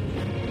rage,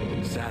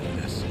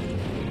 sadness,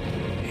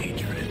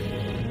 hatred.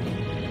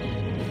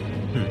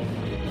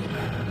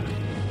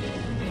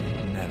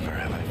 Never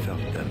have I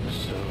felt them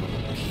so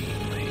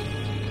keenly.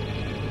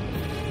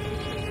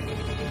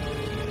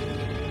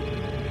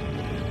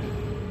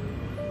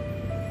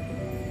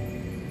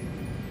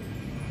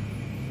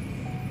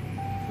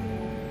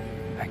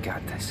 I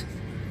got this.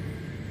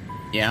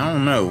 Yeah, I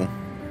don't know.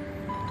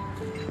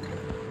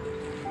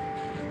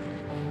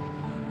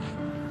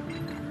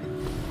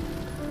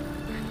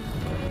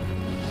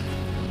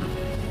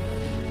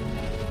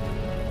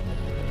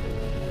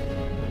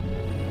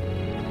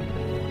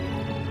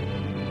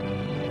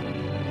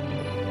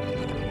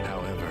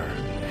 However,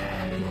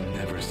 you'll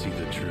never see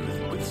the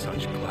truth with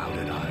such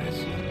clouded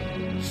eyes.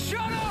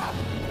 Shut up!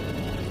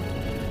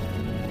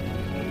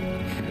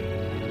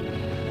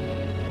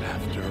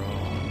 After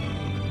all,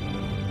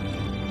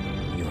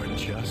 you're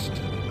just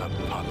a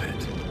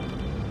puppet.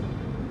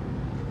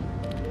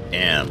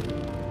 Damn.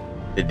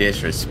 The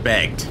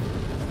disrespect.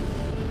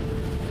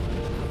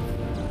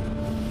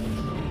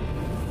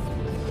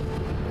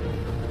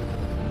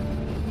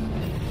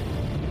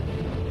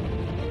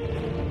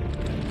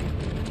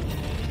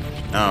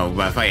 Oh,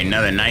 we're fighting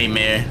another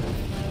nightmare.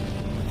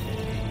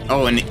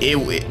 Oh, and it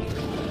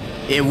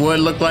would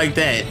look like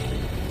that.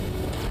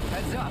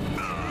 Heads up.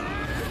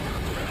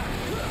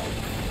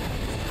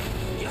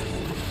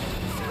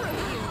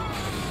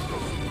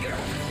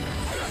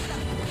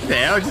 What the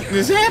hell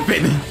just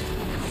happened?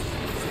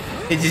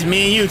 It's just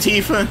me and you,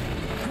 Tifa.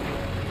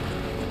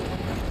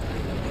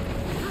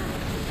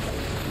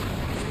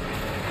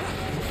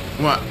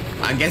 Well,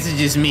 I guess it's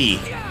just me.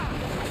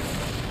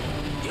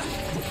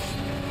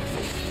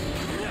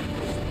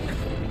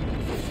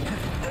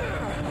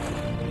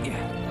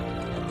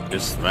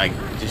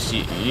 Just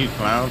you,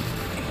 Cloud.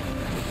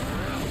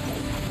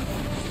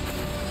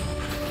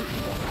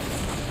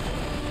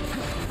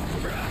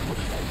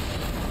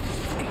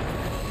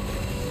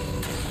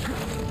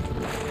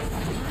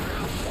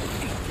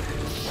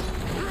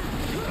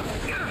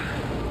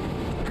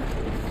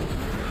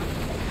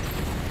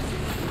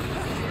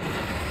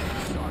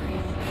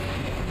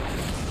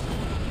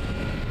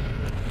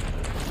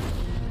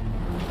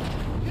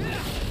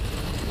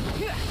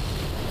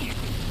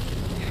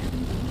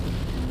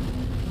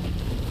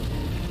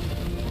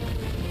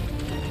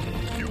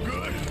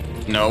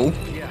 No.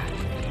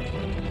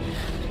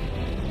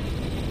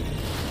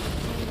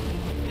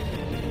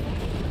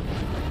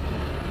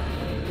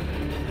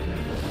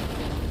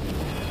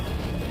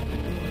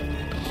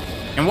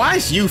 And why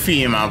is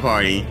Yuffie in my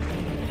party?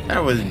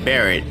 That was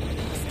Barrett.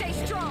 Stay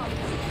strong.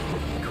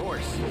 Of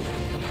course.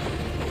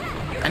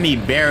 I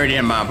need Barrett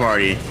in my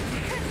party,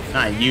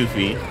 not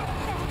Yuffie.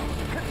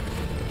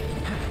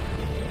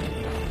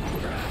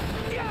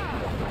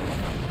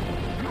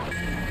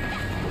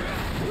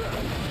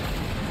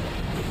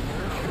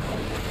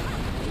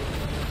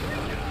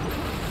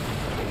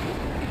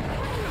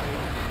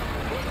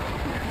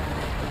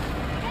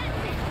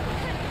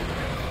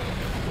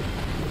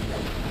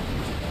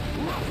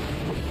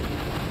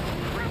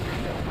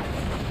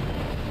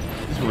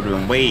 Would have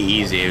been way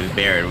easier if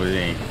Barrett was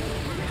in.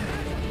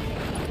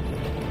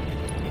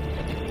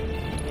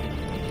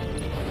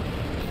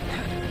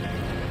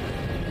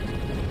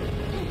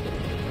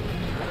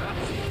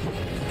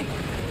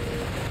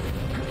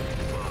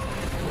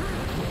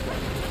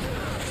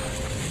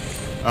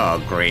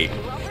 Oh, great.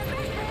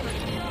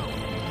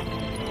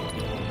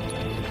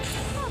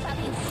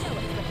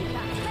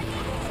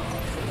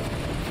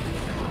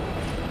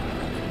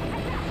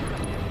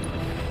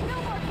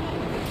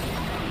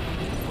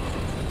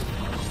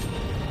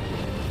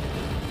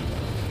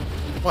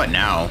 What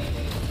now?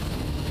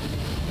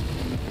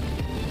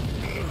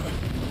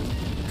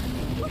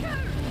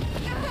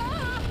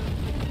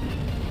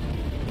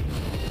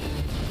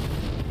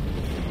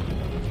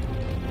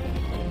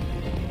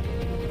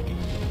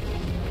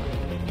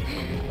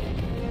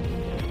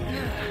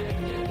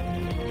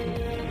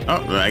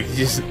 Oh, like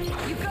just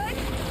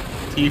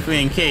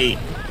Tifa and Kate.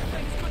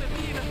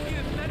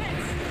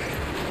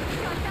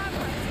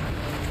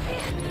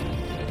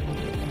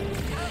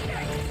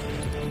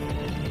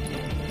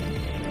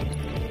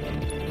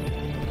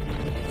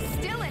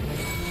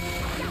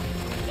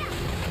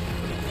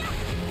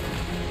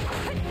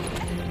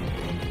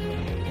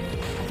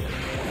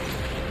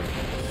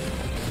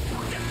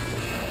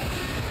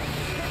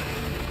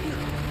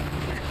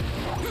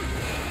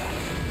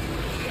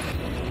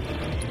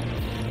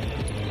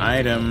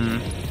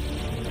 Item.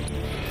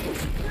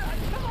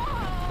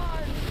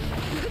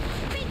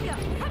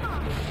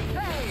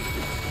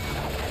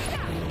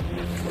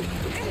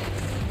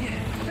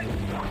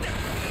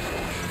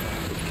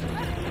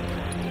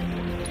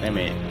 Damn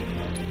it.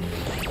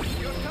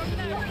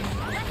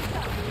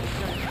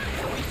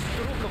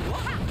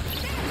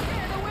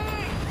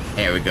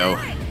 There we go.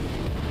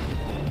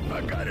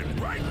 I got it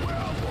right where I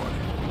want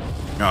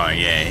it. Oh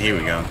yeah, here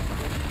we go.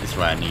 That's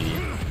what I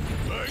needed.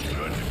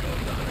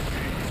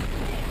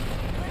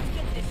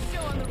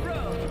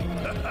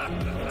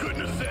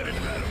 Couldn't have said it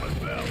better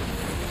myself.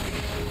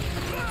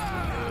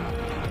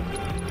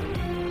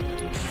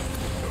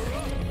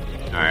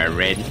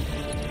 ready.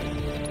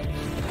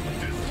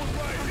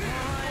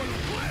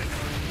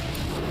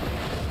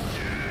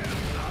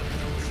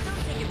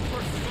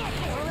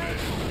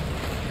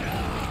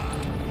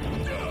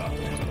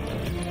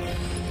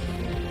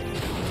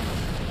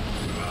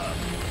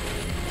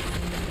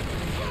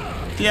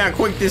 See how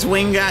quick this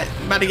wing got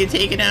about to get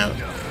taken out?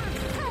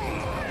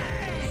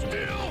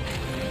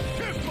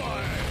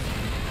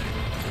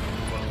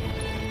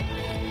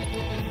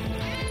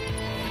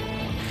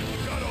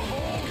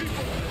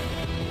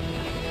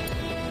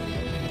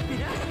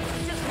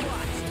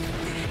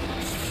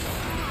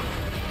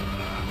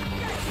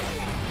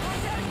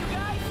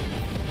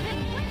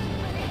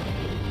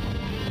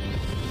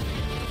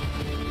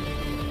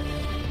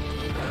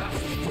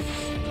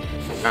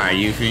 Alright,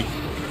 Yuffie.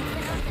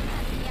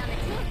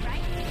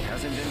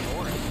 Hasn't been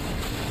boring.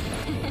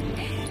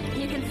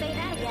 You can say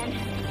that again.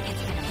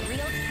 It's been a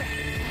real trip.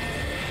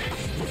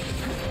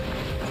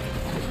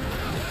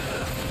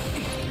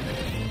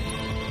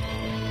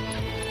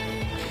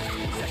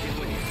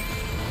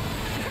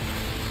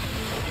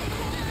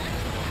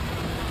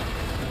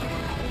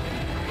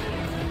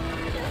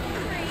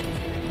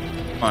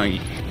 Come on,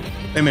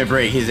 let me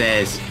break his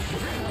ass.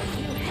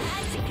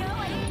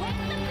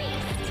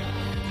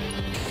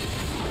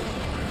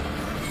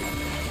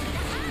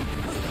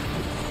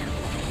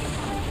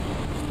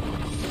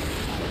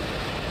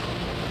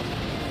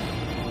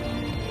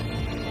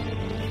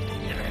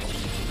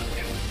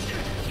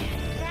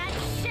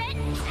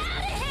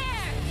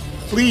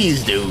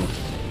 Please do.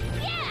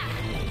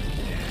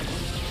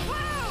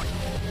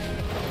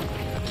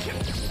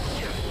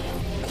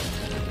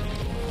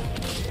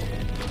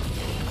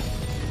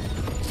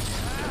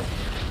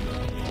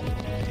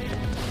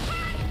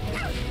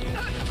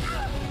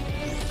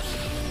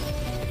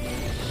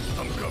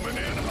 I'm coming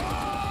in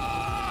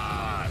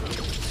hot.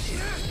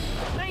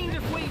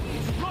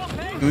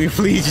 Can we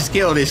please just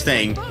kill this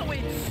thing?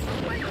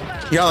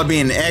 Y'all are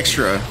being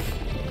extra.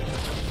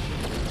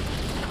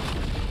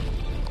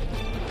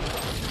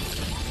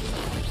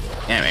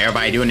 Damn,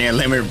 everybody doing their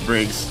limit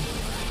breaks.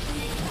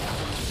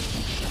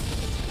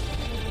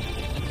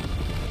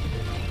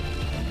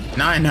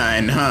 Nine.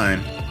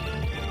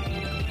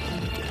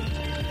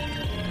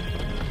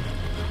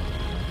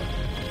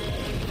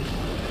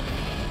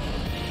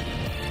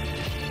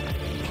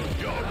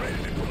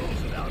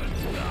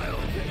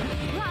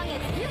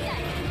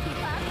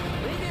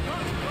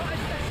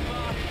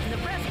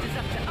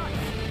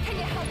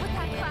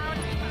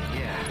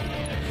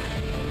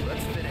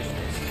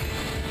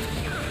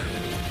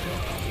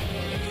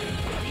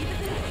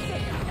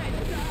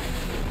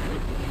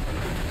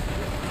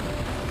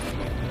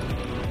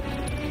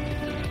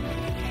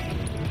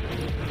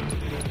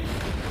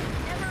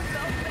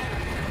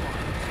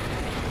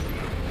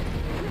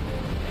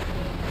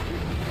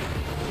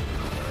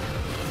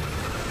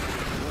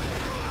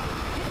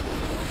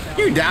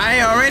 You die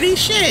already?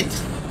 Shit!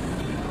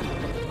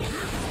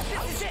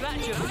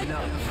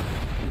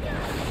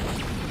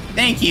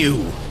 Thank you!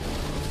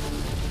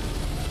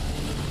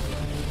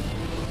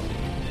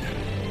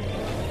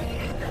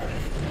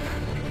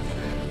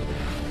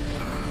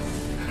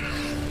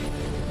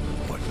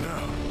 What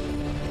now?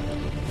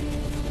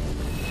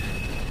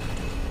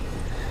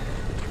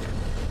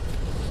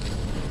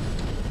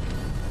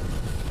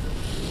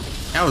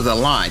 That was a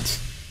lot.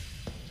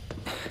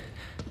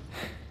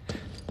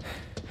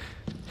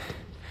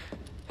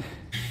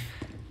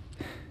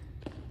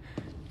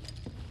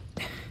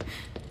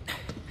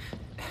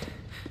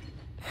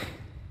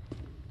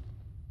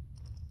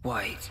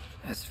 White,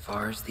 as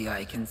far as the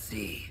eye can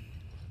see.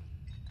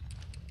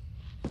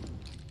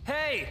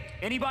 Hey,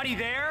 anybody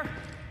there?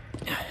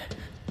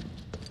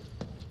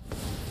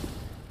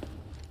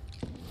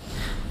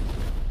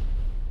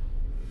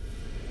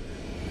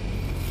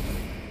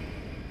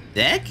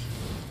 Zack?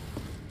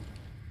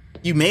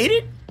 You made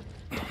it?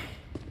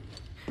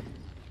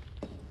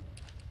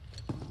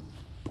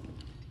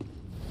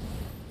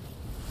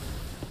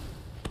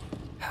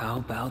 How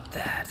about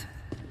that?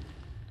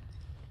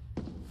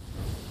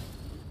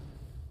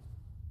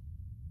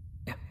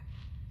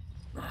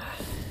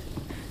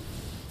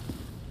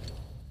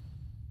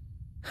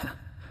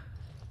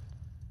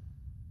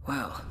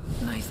 Well,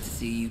 nice to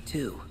see you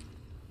too.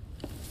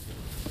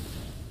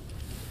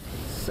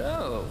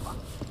 So,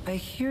 I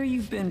hear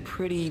you've been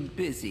pretty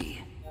busy.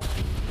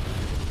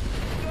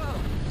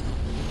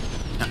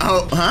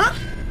 Oh, huh?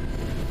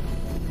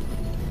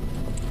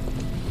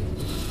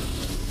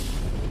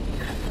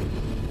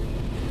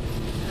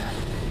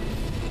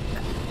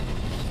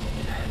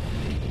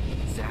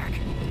 Zack?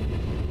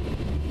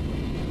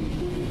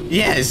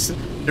 Yes,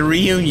 the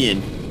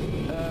reunion.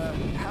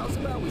 How's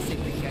about we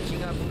save the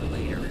catching up for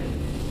later?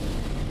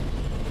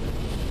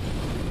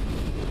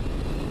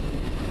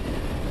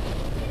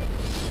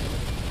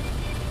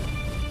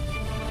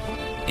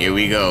 Here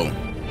we go.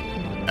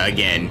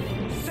 Again.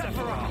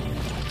 Sephiroth!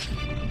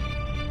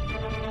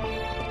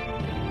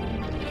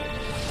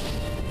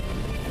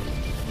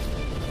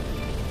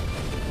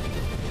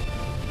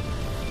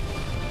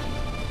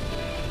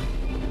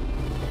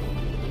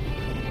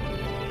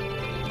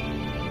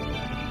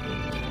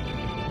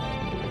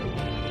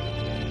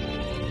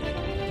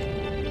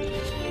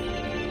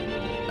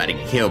 About to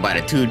get killed by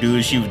the two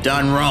dudes you've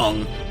done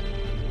wrong.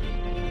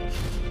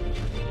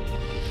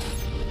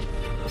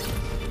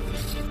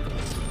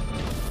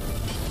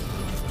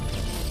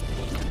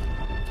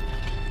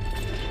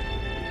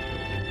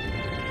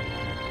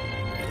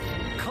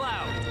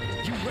 Cloud,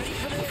 you ready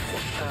for this?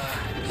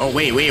 Oh,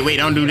 wait,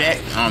 don't do that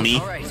on me.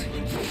 All right.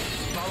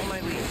 Follow my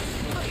lead.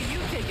 Look at you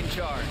taking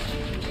charge.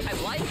 I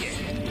like it.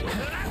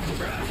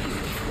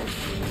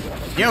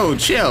 Yo,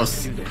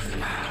 chills.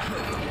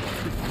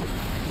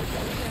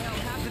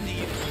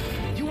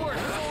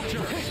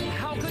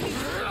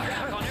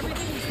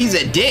 He's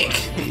a dick.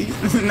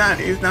 He's not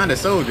a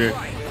soldier.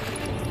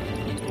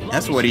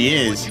 That's what he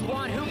is.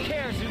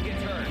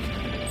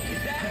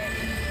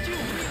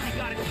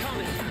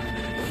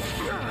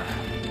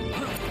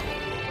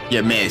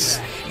 You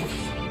miss.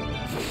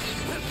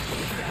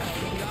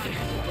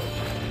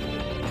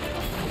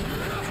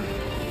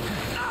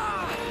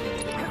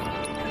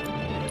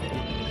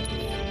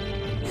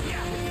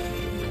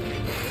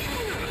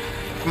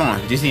 Come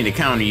on, just need to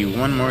counter you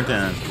one more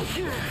time.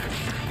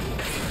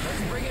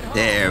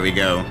 There we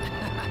go.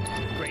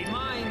 Great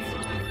minds.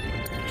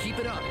 Keep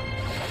it up.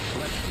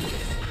 Let's do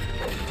this.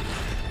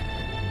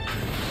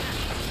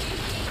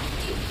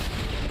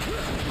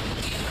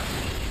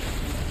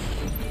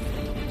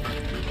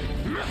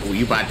 Oh,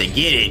 you about to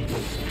get it.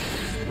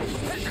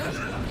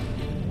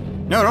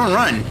 No, don't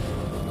run.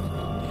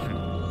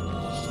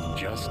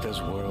 Just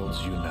as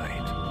worlds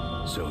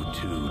unite, so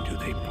too do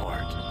they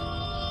part.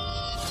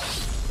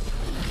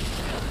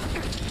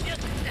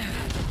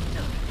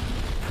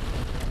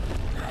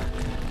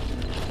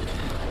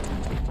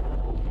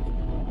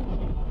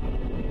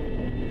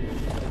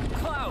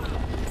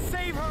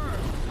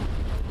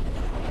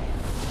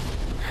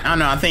 I don't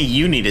know, I think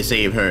you need to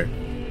save her.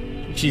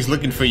 She's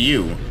looking for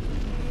you.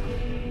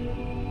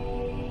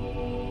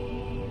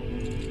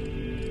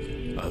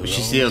 But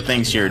she still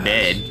thinks you're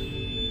dead.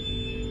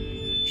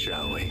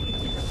 Shall we?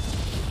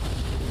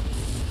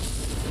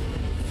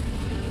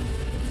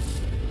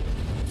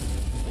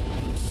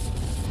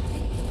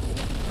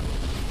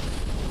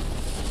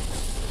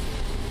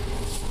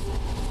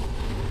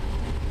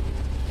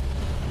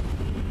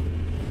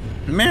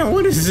 Man,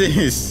 what is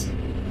this?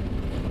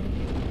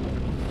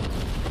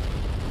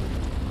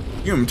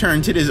 You gonna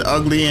turn to this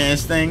ugly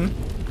ass thing?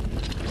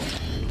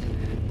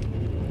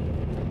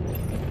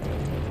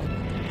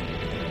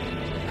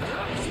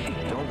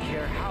 Don't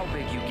care how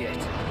big you get.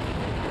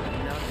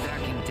 I'm not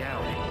backing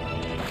down.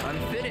 I'm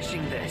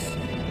finishing this.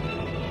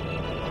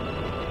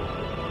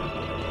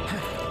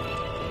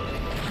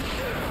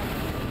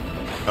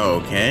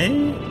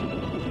 Okay.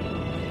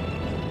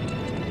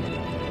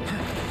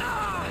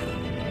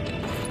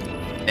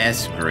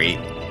 That's great.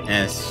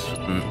 That's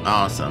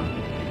awesome.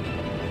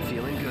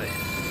 Feeling good.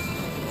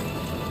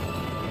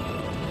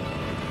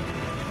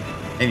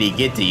 And he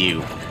get to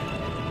you.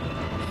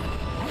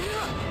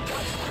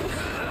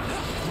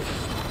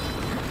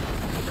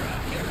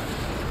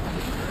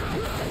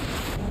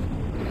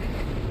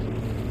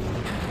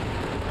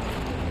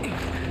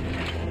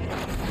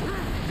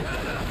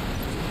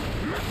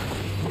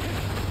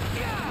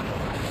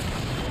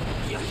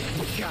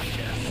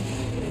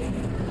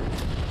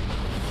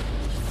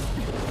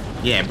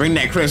 Yeah, bring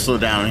that crystal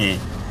down here.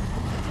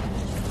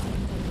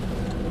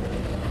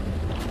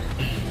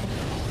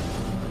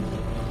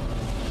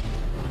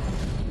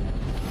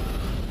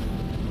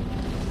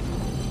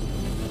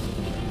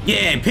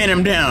 Yeah, pin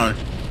him down.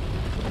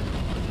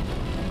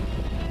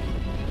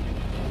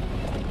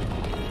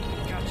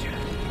 Gotcha.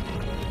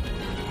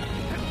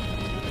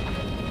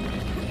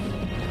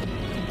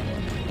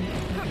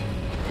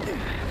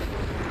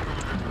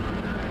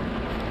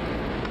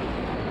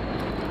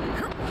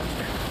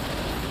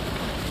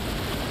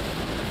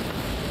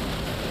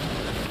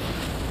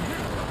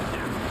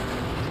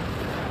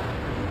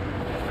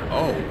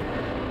 Oh.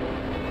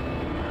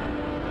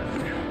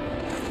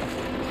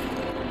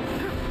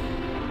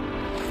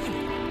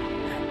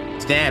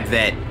 Stab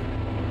that.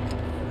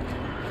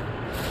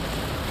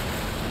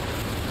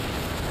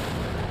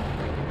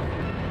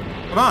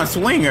 Come on,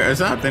 swing her or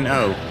something.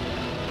 Oh.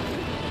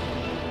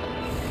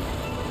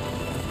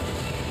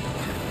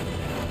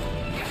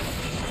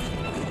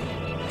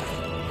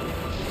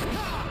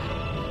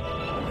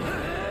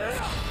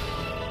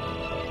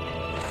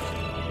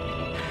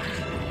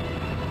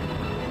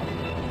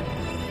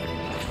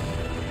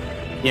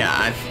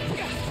 Yeah,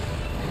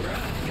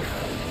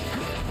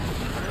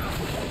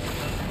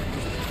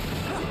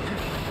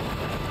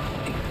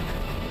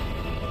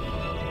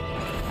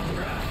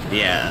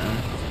 yeah.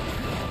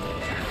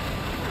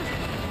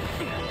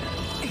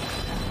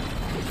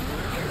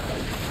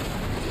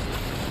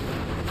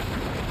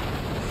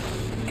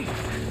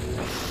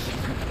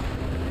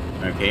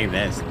 Okay,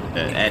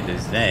 that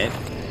does that.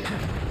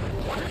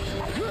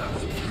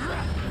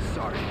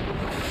 Sorry.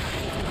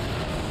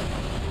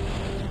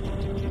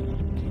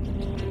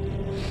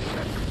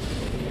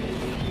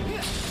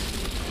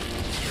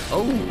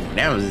 Oh,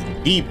 that was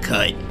a deep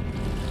cut.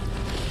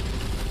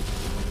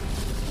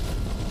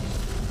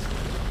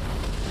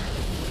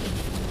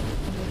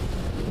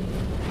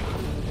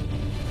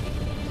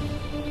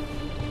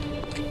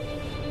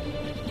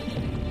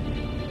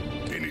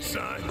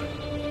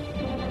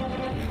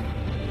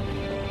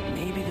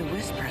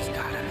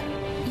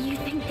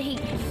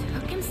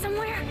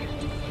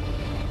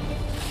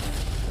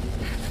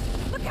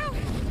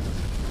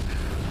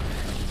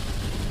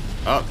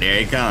 Oh, there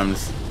he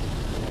comes.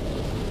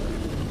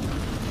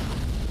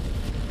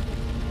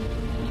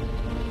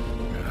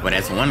 Well,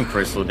 that's one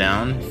crystal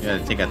down. You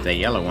gotta take out that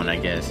yellow one, I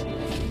guess.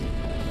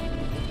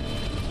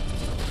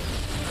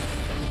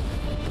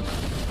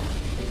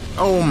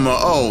 Oh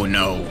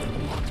no.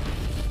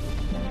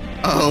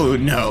 Oh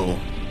no.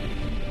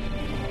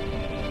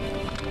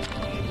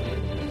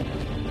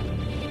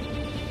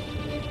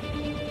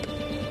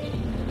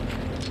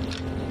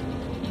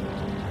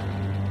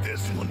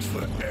 This one's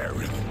for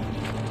Aerith.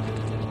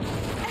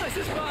 This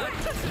is fun.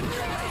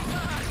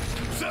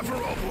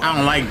 Sephiroth. I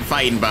don't like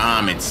fighting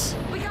Bahamuts.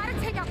 We gotta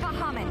take out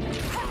Bahamut.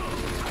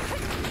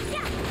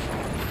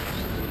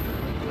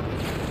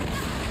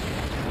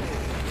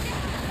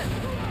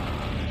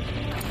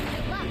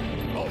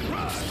 All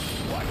right.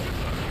 Watch it.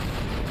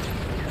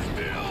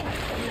 Still.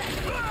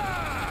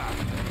 Ah!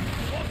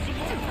 Want some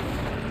more?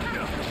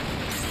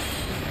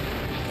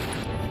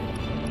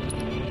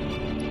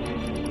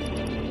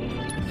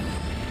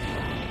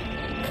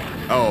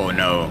 Oh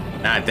no,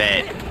 not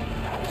that.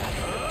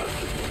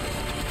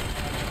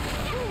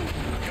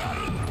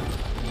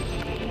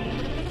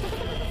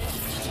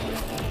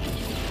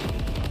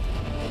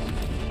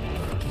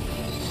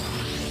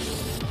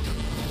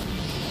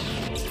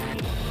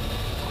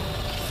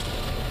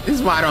 This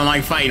is why I don't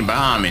like fighting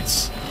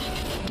Bahamuts.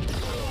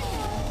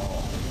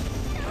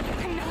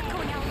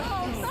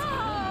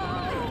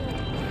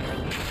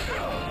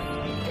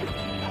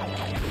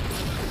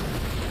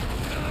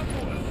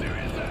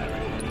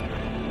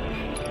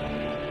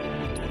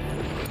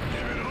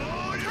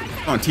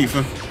 Come on,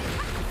 Tifa.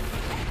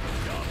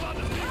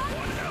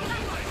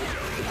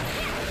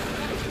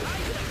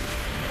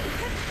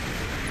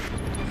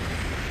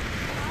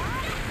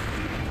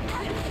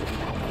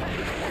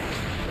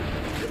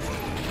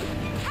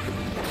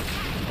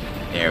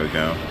 There we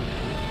go.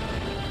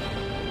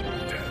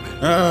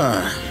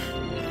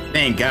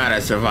 Thank God I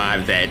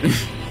survived that.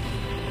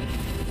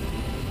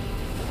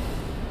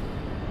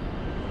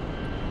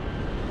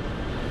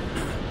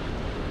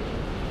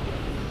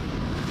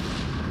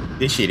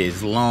 This shit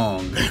is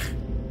long.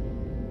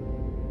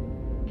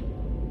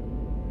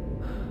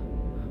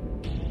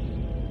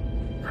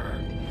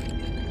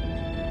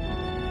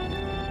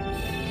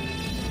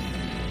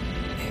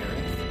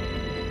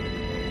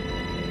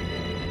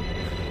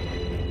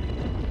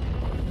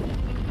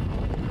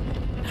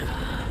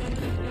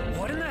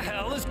 What in the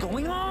hell is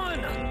going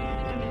on?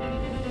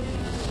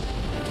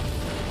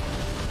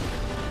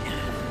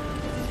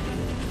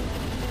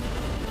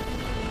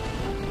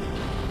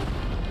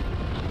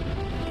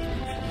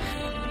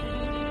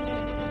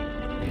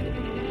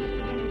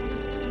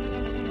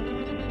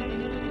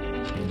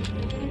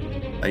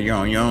 You're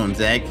on your own,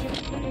 Zack.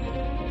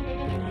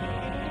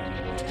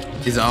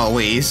 As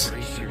always.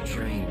 Brace your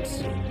trains.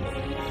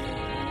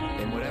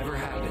 And whatever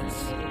happens,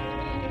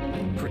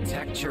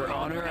 protect your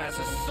honor as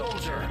a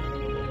soldier.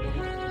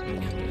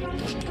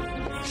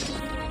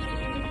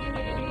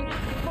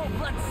 Oh,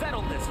 let's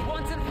settle this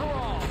once and for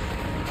all.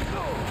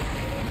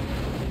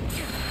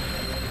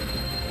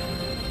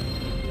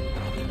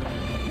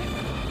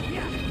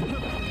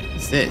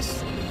 What's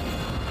this?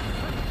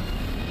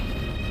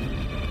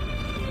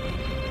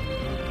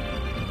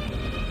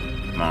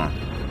 Come on.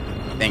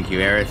 Thank you,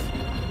 Aerith.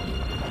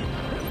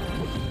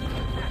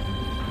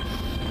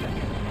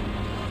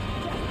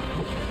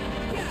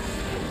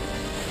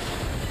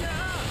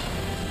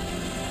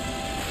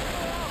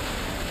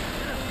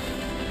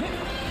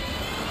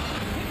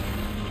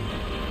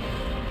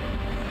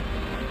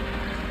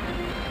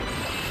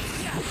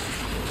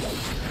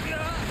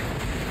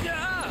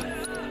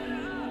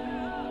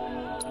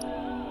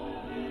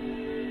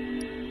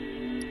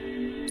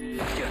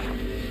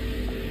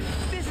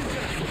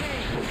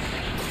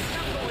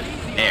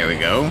 There we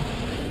go.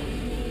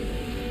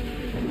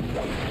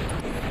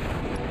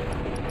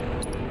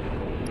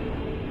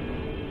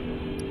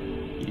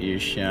 Ear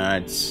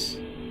shots.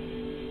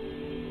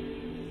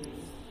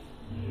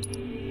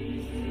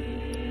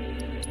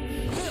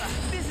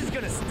 This is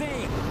gonna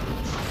sting.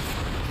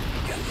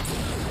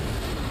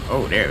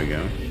 Oh, there we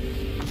go.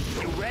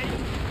 You ready?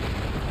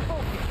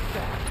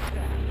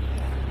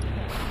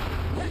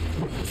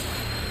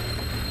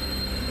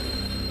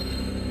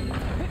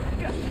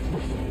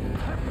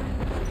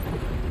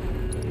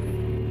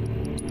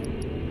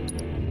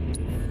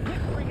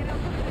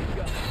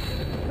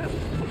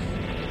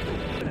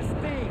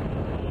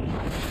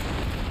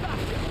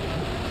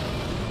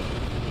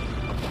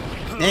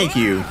 Thank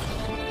you.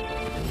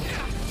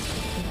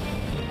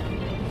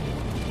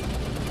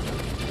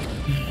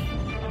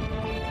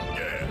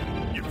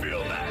 Yeah, you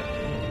feel that?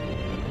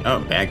 Oh,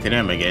 back to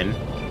them again.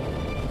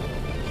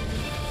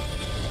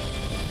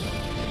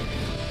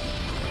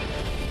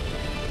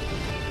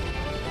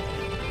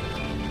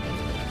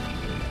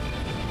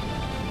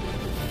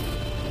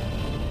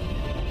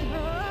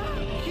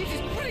 He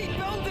just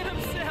rebuilded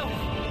himself.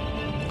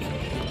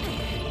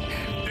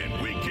 Then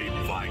we keep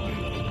fighting.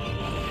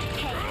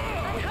 I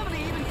haven't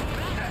even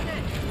scratched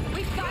it.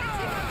 We've got to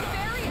take out the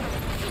barrier.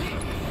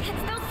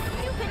 It's those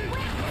stupid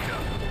whips.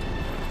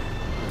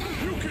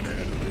 You can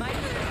handle it.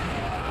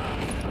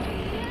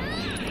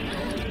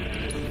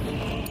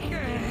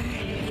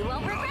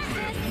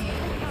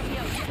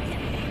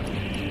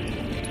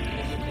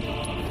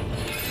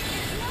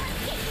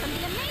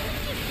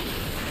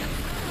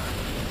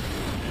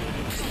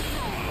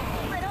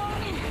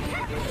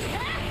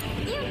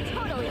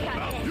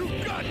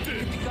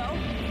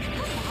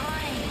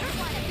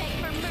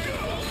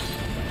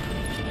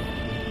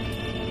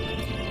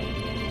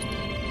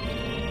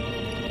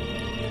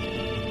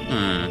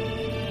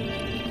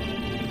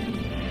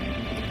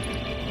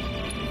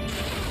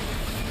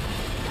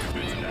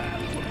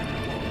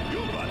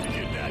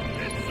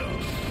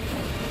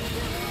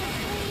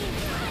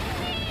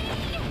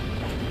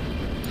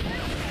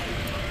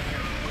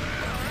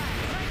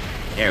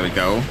 There we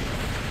go.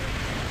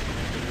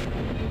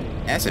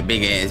 That's a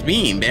big ass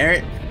beam,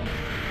 Barrett.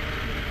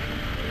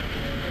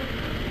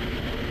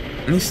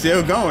 He's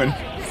still going.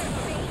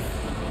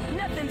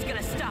 Nothing's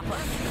gonna stop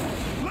us.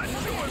 Let's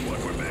join what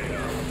we're made of.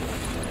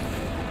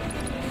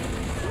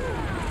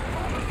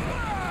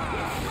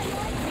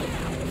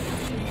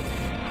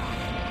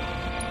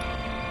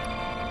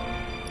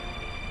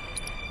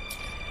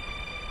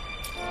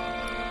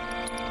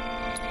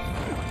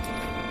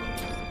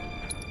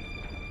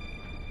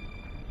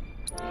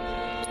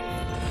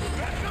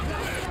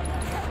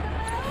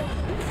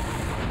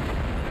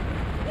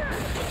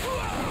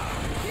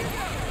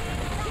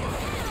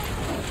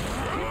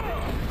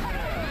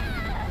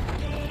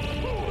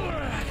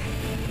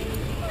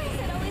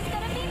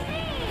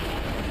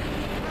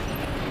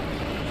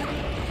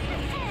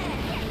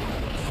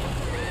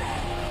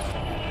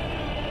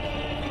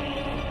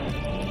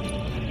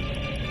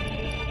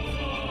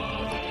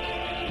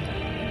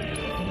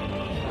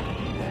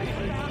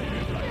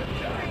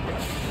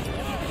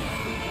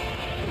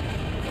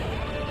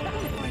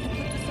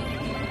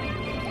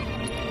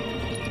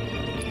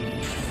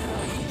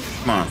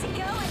 Come on.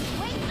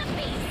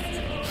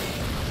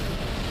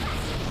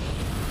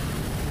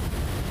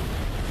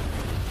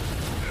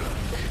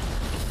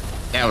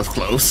 That was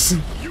close.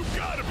 You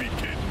gotta be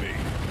kidding me.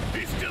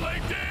 He still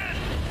ain't dead.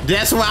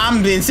 That's what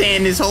I've been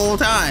saying this whole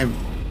time.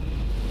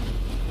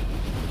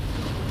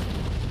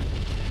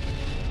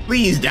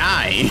 Please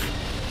die.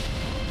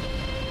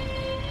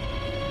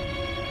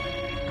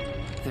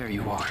 There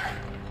you are.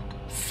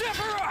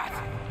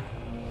 Sephiroth!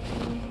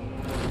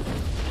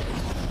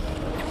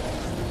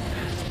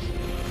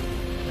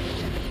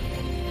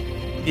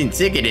 Getting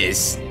sick of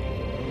this.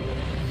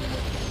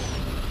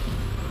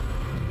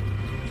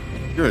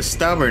 You're a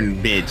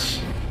stubborn bitch.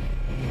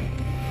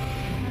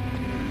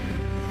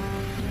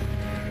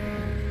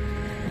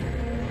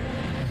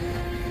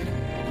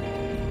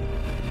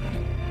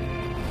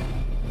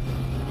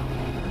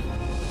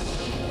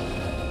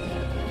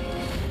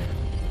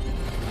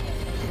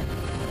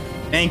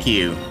 Thank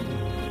you.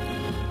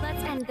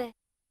 Let's end this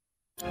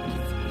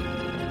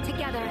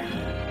together.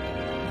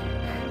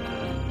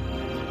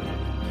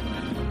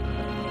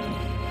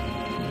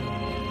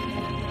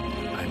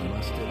 I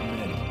must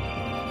admit,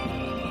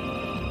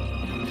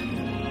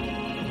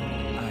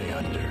 I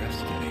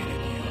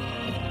underestimated you.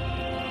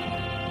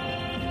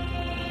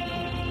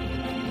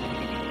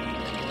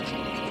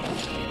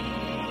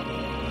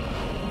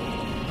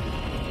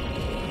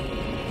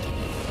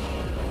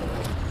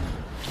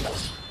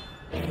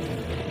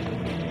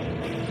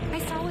 I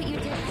saw what you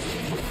did.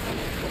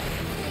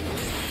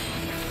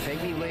 Thank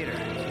me later.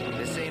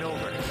 This ain't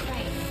over.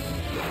 Right.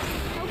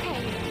 Okay,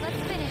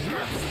 let's finish this.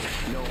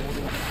 No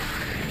holding back.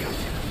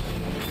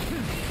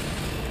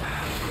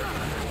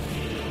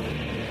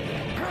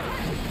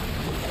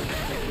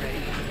 Get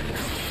ready.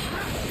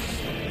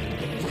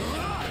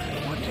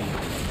 What do you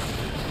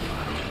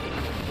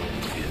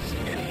is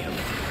any of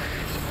it?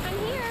 I'm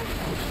here.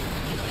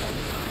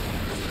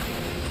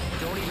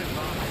 Don't even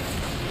bother.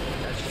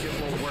 That shit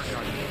won't work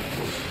on you.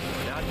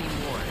 Not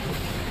anymore.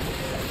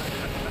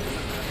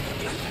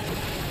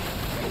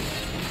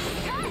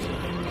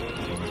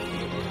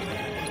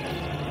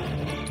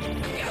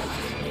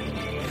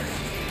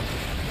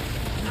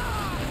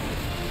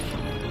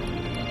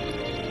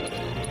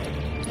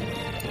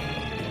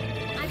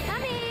 I'm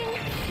coming.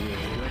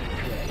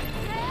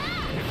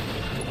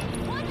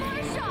 One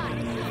more shot.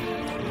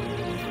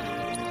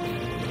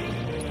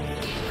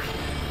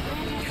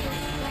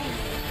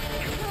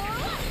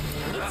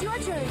 It's your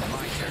turn.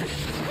 My turn.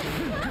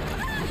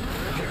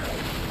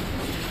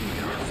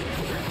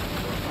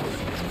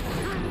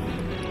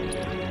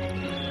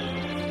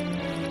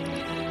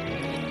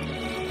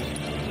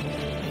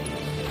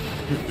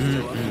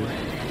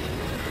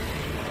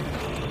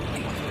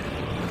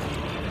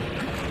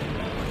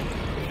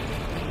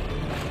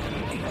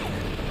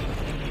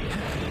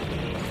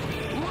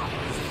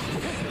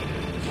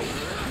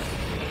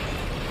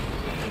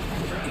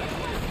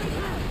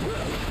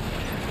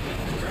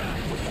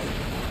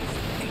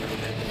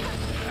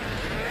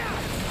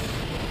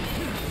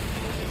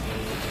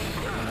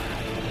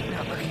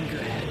 Not looking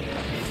good.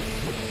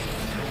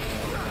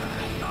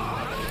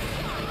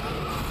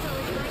 So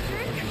it's my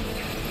turn.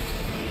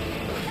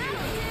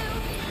 That'll do.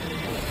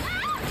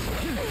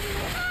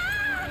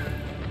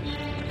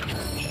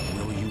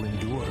 Will you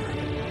endure?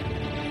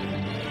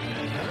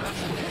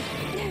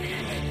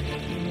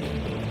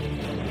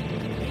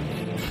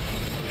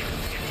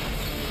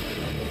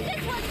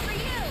 This one's for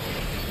you.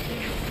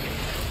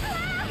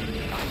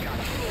 I got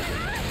you.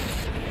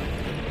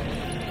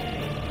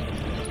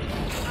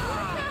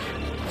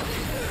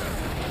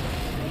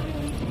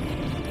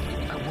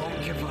 I won't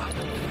give up.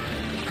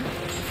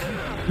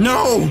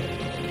 No!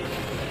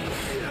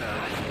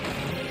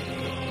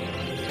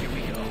 Here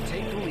we go.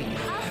 Take the lead.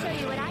 I'll show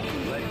you what I can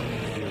do. Let me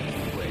hear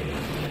you play.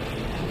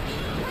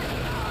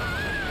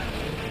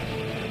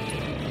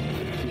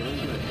 Feeling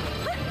good.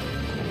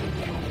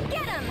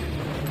 Get him.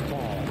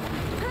 Fall.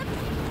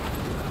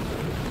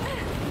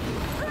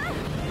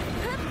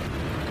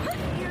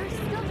 You're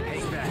so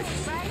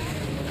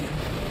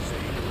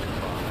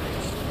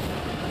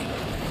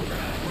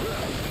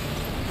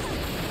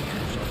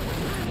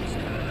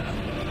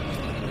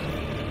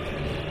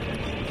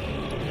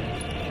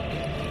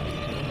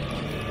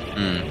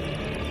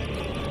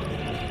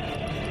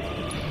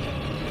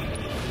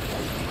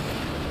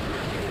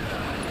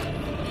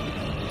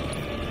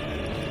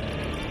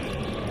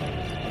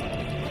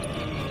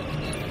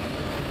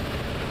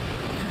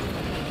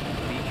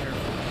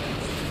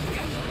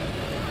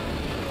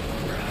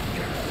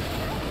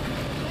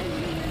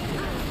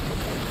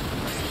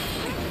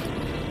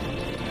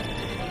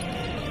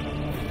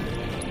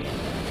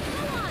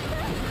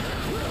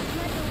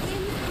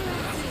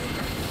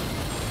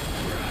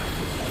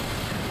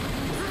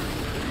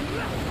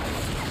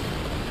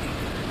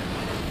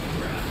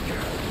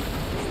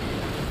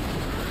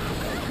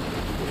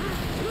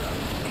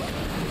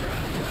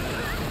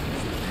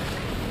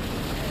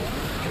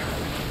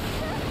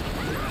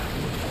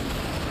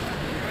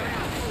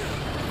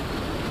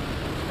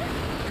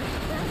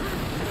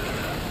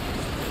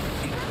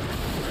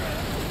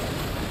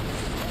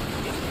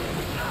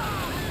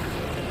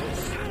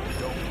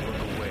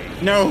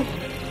No.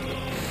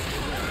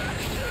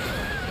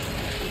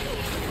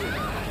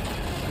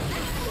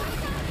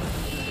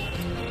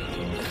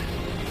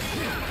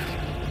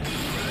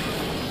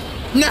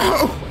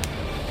 No.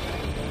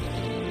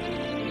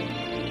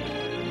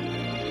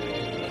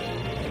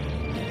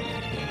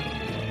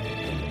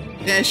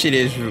 That shit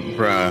is,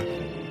 bruh.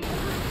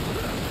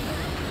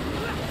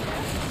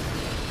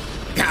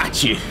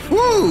 Got you.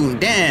 Woo,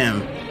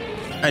 damn.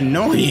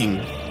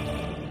 Annoying.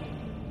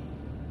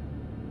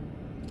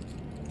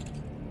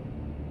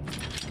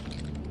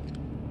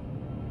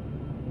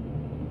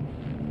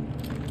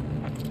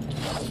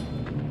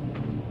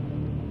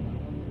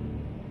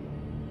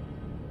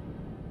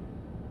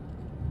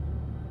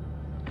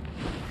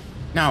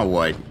 Now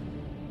what?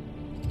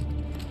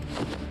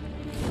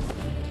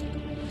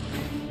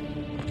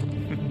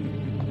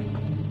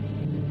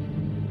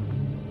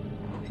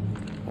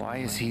 Why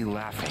is he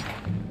laughing?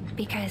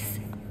 Because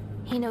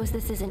he knows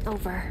this isn't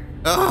over.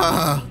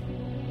 Ugh.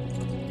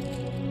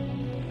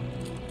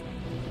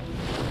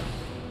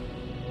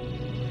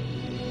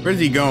 Where's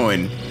he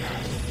going?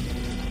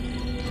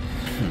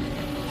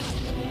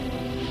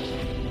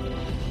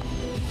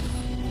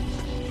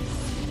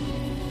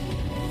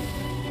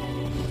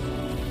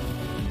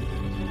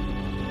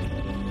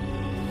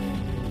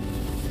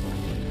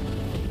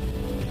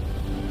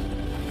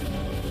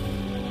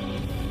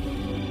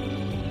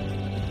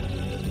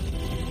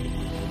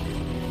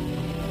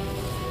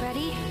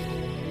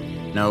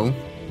 No.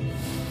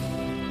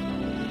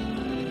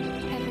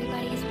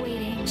 Everybody's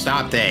waiting.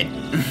 Stop that.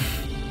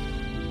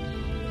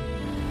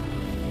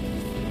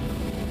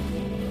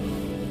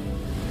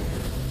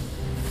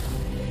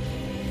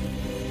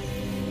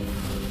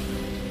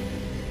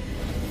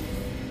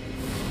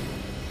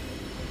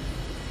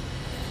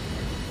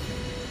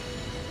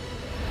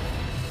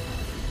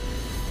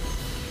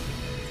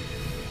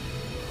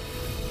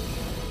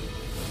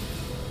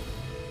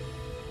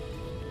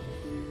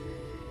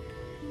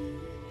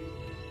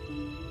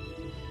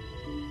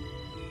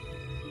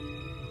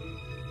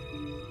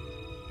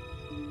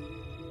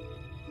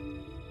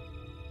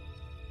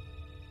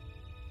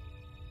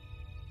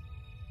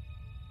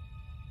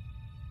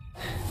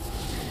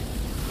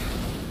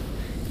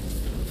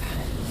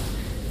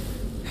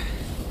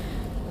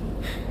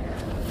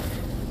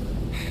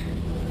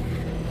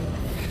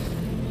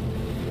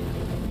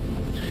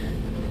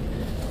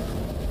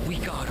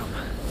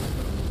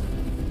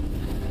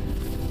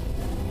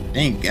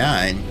 Thank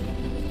God.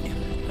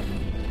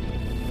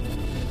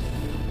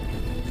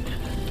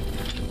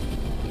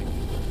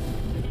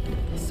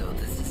 So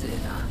this is it,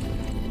 huh?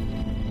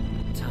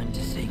 Time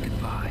to say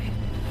goodbye.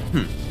 For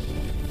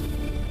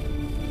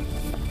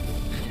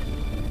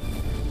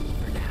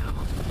now.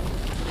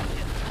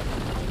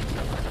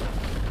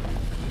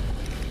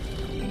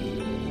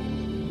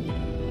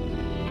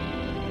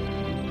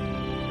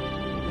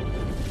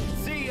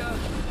 See ya!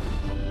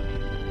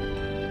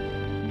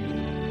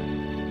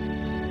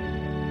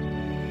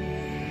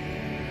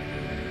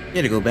 He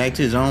had to go back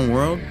to his own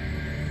world?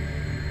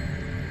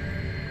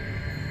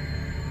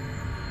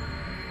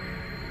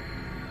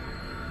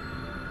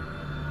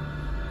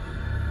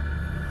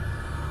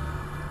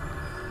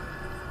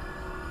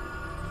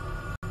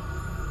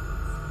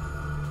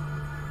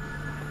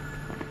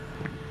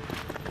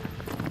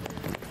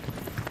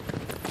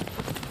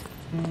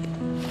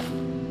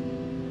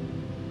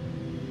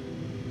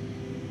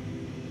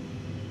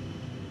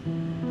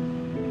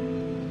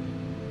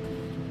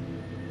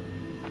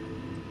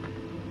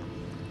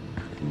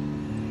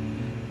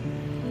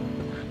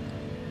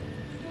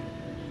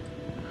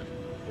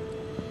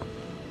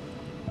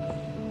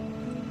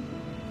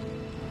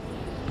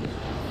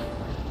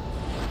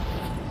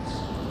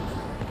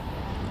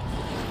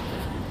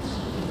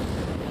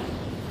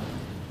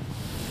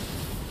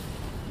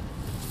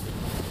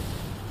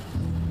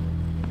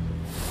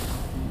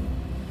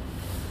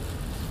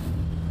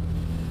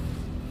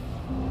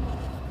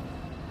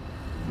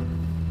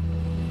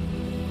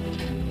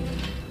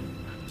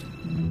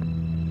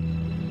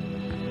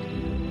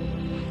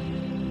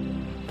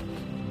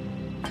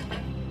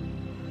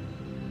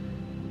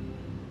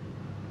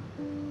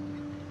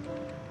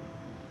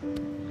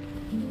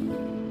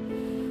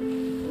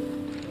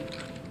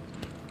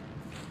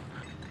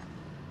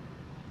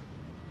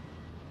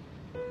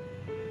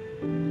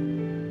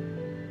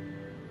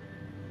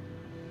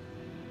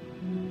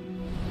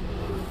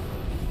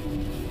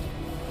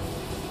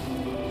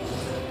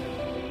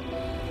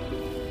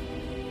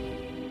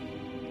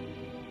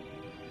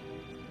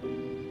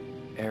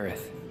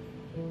 Aerith.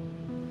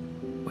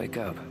 Wake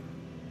up.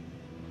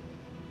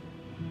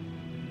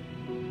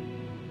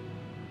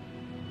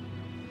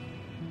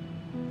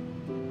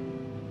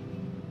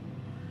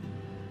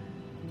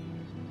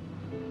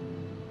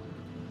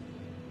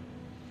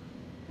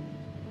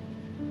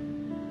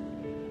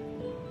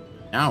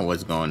 Now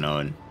what's going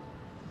on?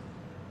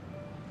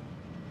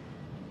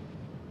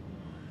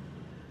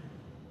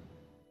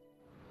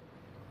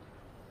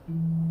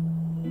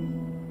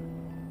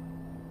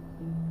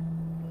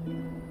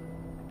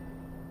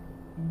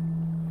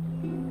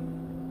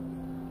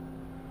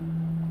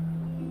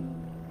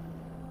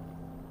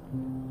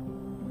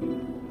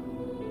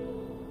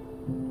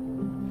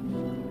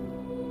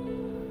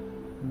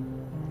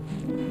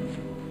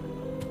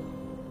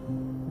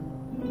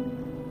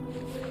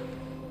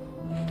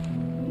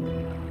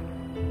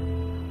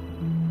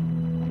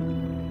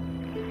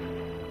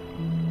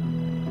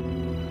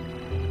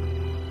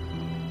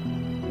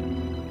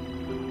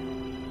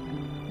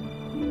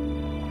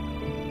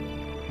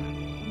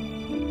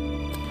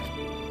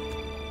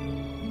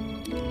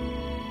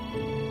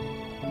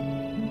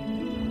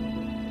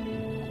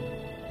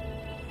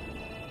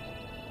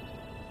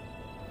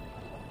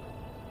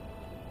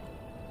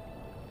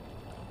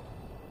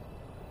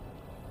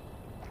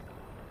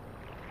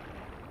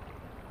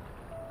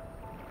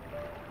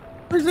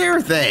 Where's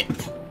Aerith at?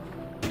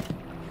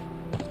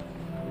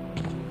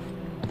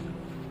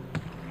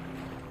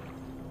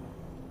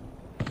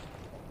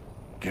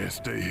 Can't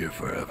stay here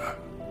forever.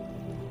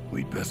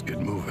 We'd best get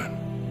moving.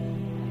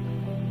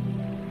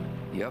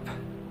 Yep.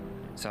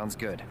 Sounds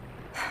good.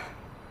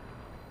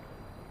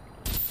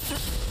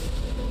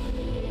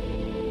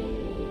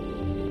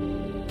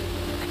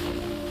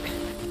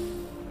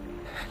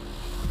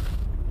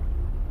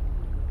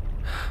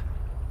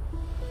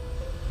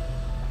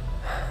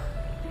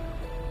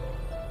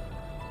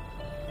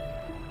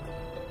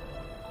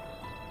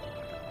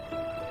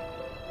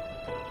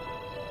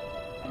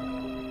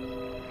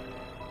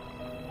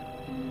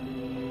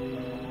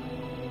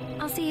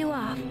 I'll see you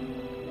off.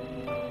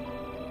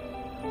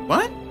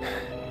 What?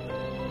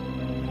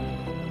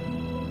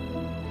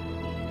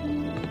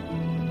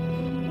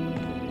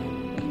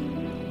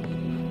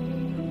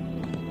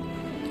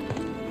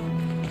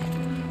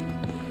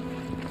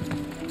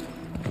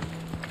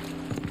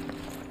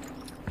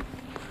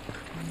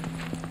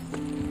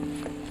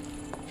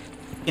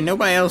 Can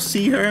nobody else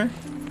see her?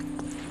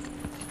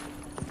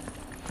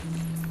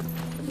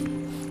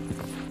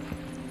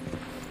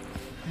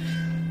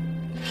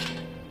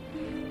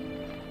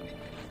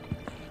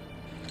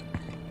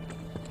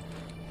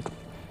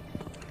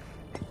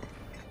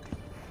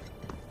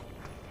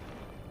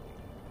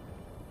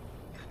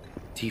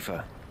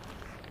 Tifa,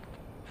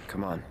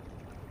 come on.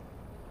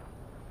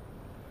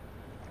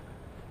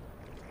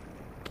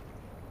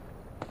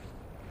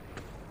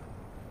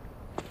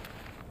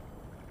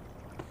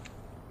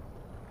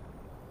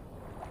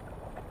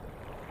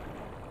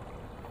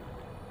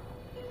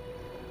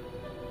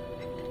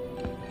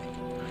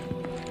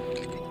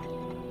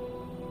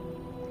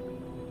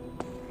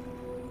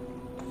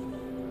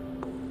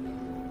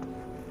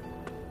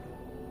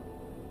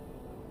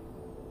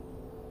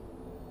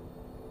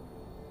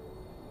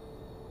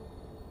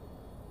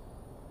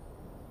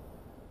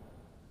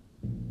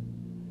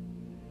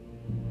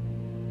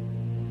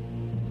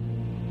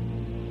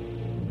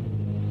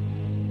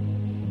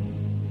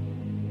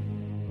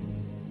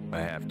 I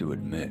have to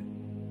admit,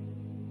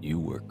 you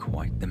were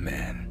quite the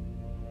man.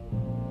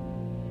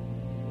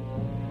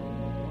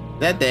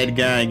 That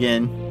guy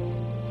again?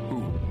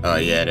 Who? Oh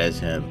yeah, that's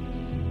him.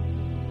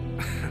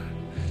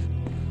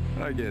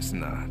 I guess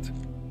not.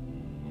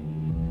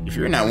 If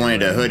you're not one of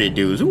the hooded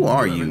dudes, who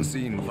are You you? haven't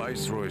seen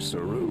Viceroy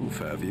Saruf,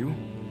 have you?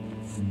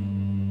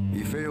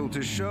 He failed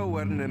to show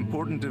at an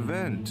important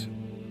event.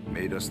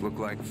 Made us look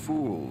like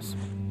fools.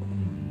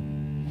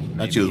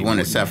 Thought you was one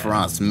of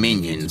Sephiroth's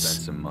minions.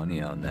 Spent some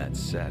money on that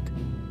set.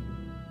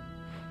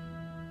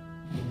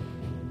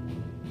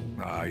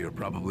 Ah, you're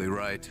probably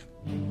right.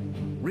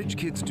 Rich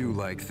kids do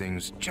like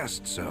things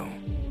just so.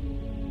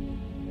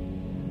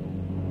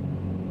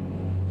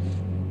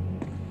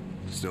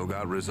 Still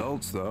got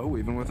results, though,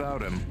 even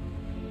without him.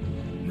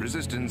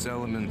 Resistance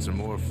elements are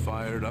more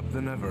fired up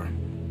than ever.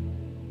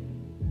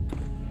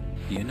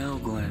 You know,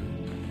 Glenn,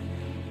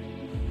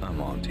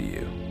 I'm on to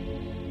you.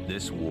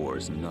 This war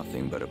is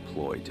nothing but a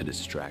ploy to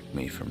distract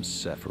me from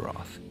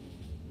Sephiroth.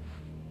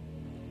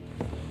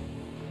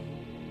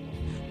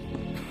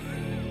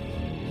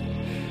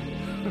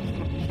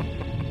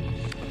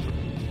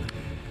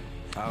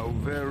 How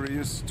very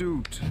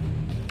astute.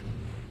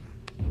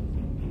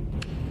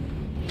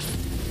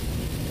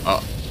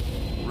 Oh.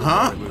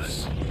 Huh?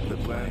 The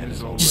plan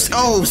is already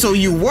Oh, so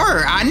you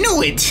were. I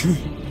knew it.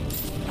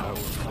 our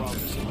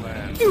promised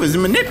land. He was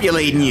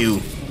manipulating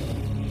you.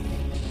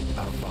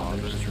 Our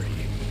father's dream,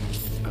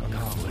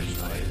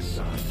 accomplished by his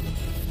son.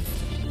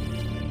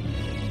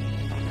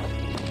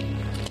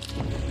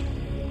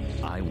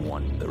 I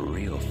want the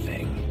real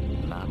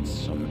thing, not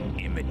some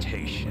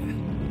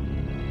imitation.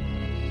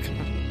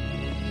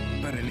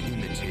 But an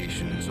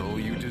imitation's all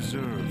you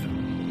deserve.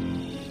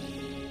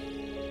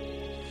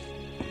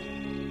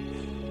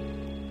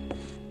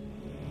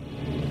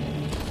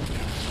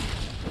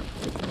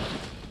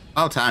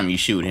 About time you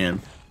shoot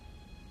him.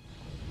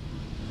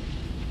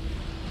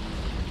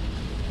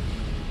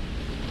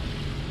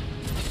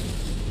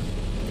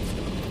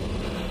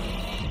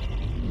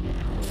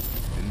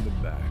 In the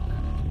back,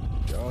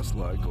 just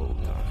like old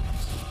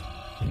times.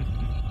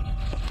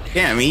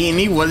 Damn,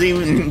 he wasn't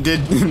even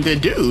the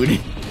dude.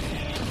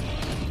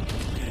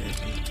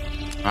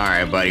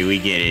 Alright, buddy, we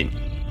get it.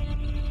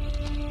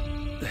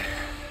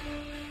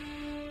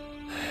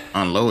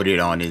 Unloaded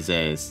on his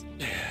ass.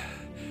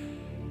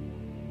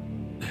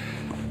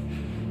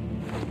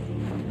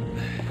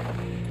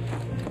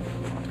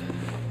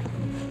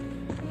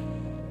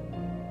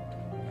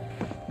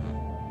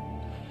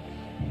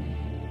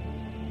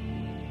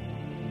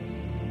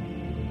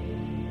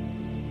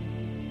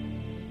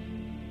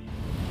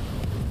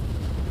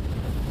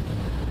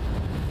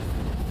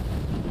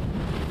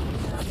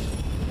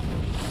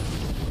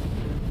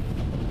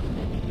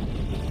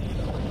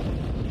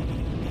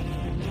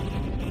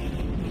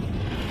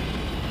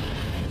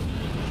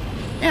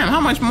 Damn,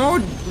 how much more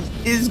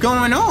is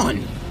going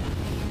on?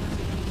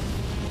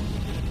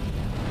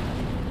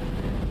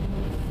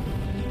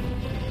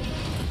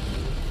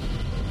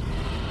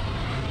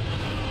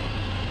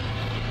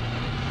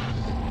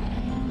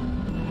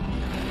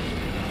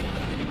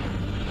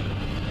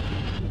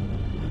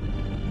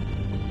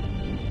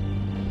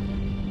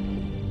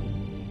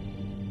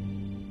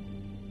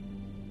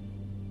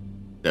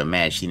 The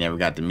match, she never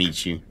got to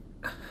meet you.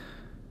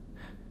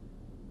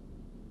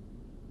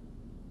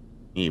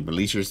 Yeah, but at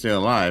least you're still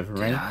alive,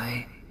 right? Did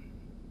I?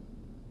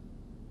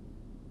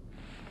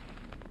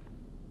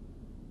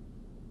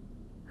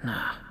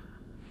 Nah,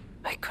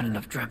 I couldn't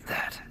have dreamt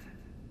that.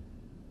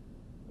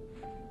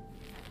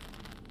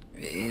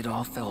 It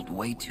all felt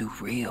way too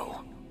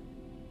real.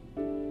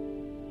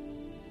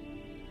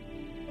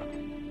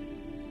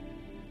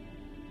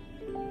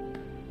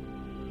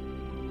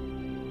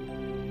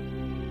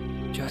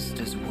 Just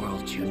as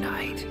worlds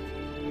unite,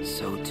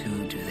 so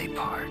too do they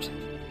part.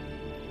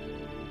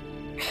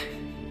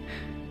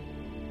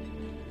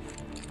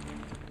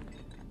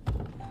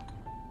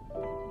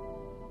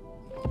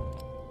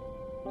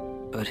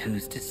 But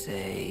who's to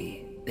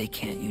say they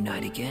can't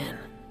unite again?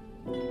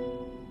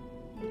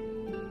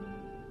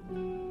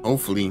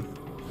 Hopefully.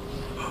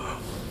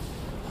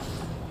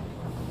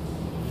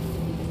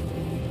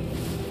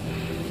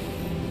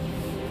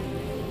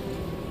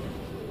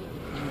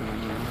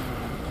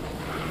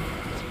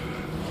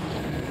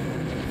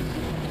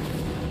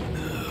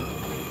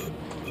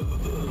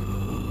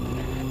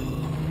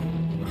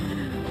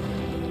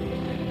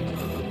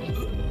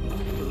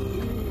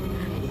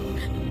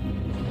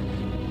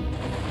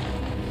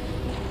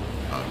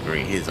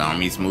 Great, his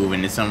army's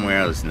moving to somewhere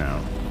else now.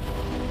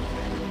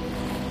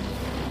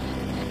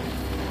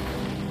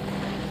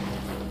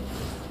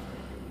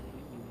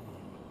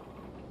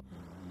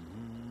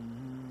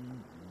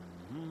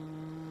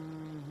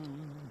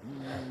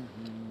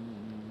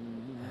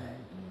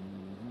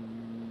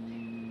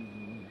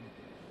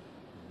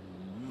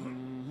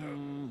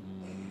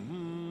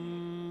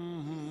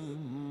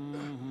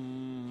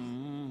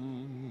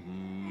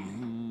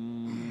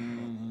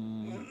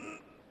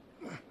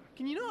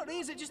 Can you not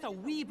raise it just a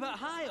wee bit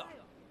higher?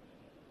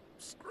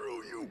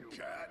 Screw you,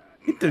 cat.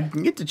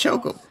 Get the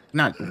choco,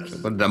 not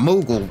the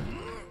Moogle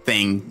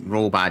thing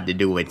robot to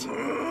do it.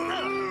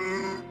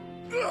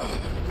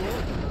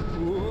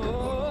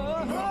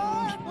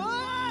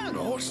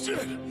 Oh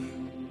shit!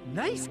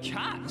 Nice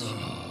catch.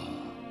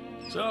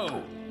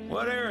 So,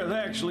 what Aerith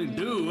actually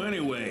do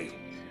anyway?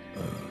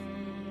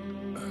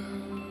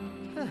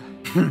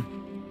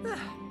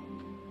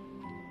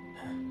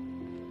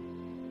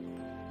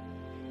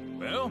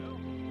 Well,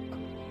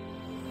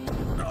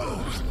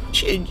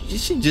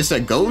 Is she just a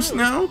ghost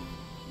now?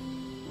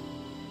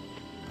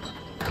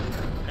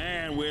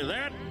 and with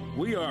that,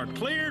 we are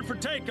cleared for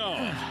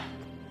takeoff.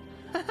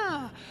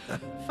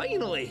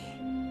 Finally.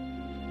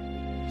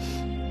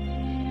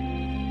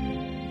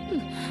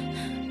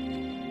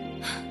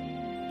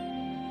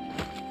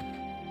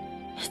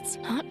 It's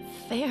not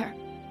fair.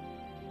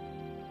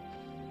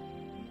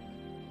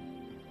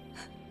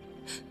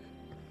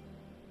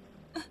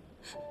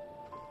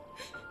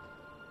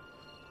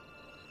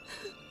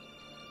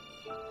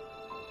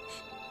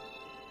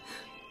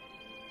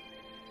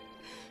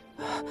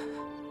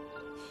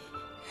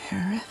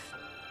 Aerith?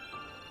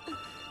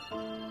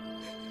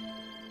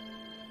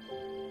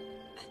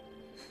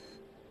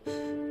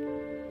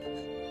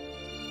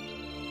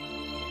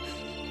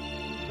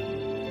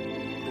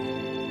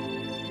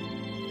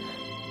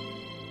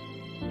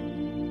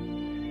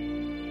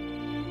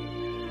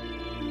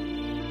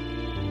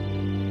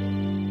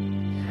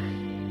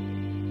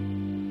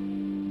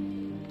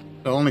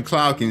 Only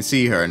Cloud can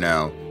see her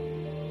now.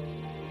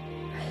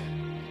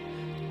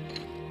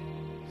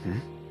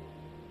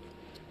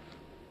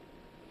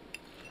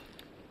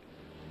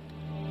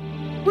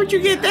 Where'd you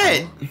get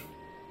that?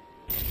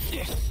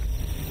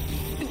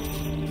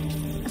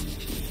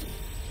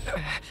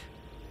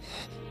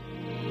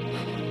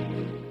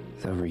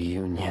 The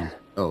reunion.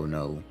 Oh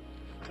no.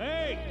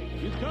 Hey,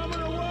 you coming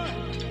or what?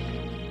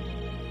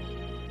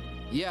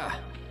 Yeah,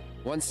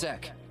 one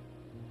sec.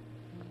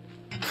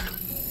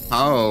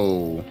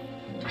 Oh.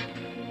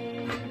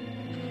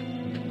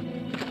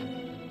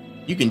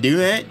 You can do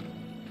that?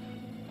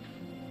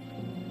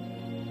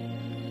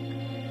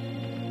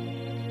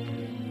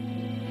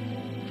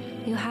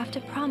 You have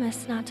to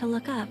promise not to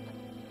look up.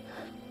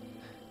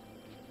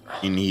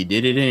 And he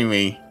did it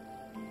anyway.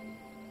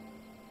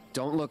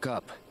 Don't look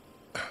up.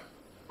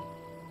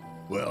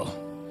 Well,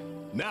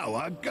 now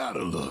I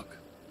gotta look.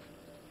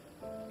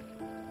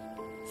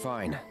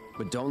 Fine,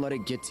 but don't let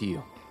it get to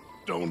you.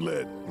 Don't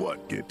let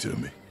what get to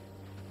me?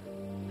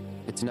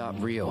 It's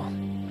not real.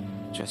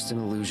 Just an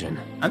illusion.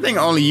 I think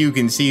only you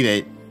can see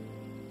that.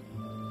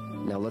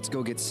 Now let's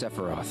go get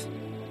Sephiroth.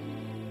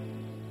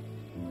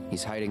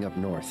 He's hiding up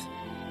north.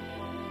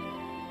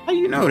 How do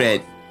you know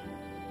that?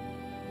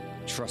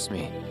 Trust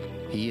me,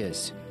 he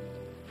is.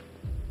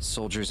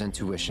 Soldier's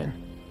intuition.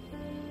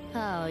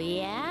 Oh,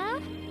 yeah?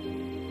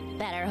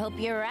 Better hope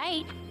you're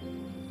right.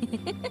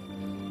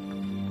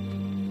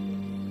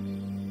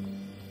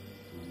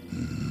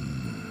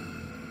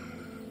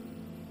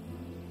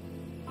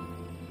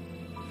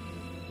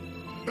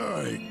 All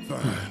right,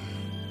 fine.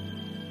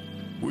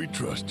 We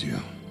trust you.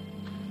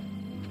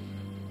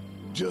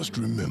 Just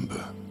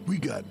remember, we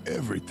got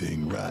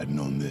everything riding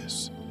on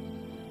this.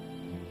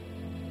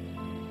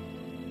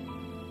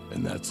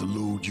 And that's a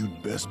load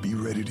you'd best be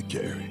ready to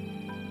carry.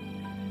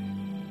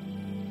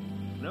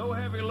 No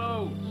heavy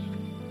loads.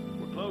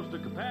 We're close to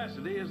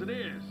capacity as it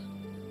is.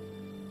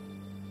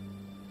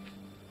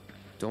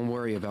 Don't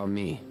worry about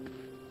me.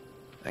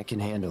 I can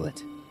handle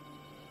it.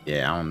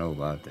 Yeah, I don't know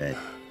about that.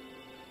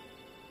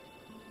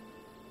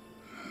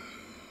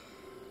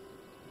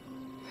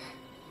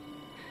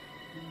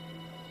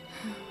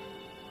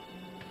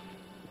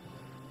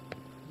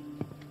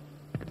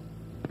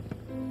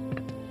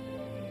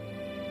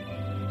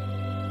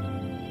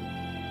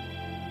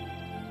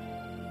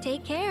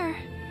 Take care.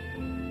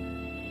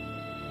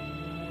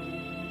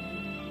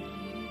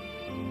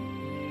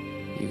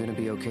 You gonna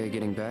be okay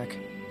getting back?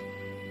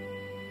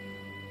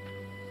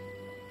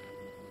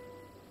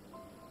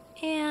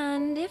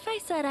 And if I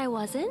said I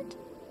wasn't?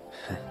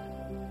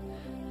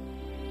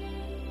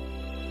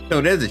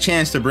 So there's a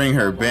chance to bring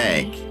her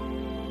back.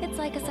 It's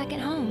like a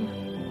second home.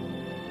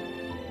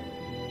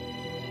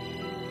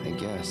 I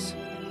guess.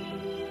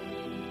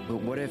 But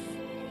what if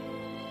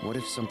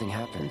something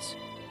happens?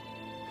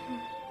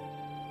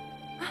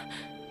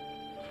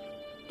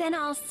 Then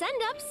I'll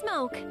send up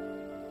smoke.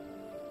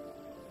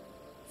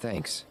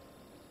 Thanks.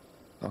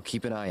 I'll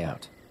keep an eye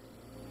out.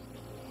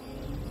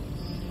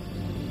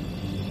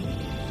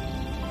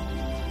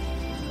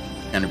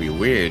 Gonna be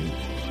weird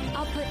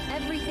I'll put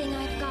everything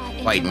I've got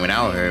into fighting my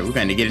without her. hands. We're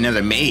gonna get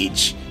another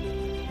mage.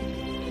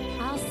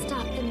 I'll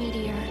stop the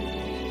meteor.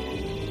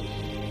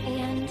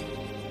 And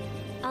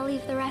I'll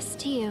leave the rest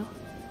to you.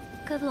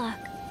 Good luck.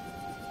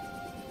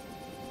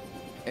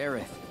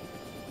 Aerith.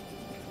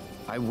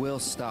 I will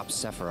stop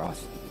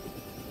Sephiroth.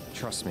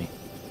 Trust me.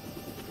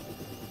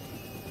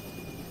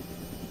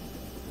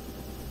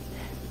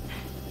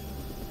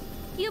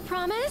 You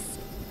promise?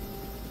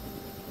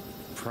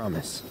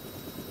 Promise.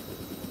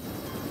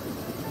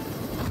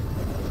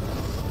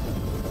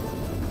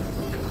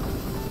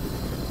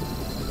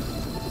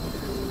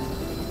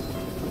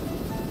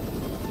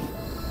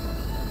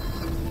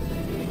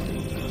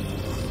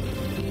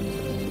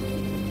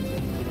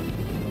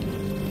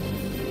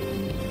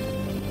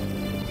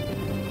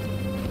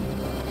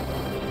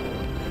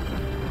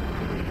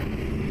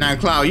 Now,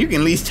 Cloud, you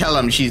can at least tell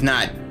him she's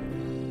not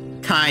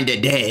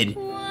kinda dead.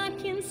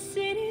 Walking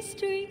city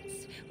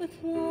streets with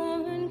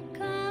worn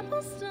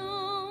cobblestones,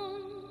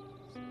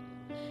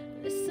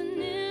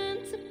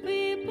 listening to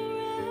people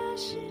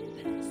rushing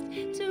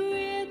past to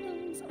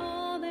rhythms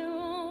all their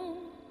own.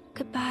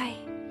 Goodbye.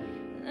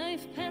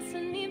 Life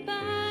passing me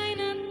by,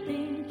 not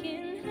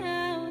thinking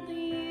how the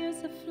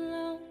years have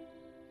flown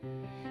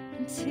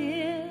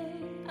until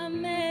I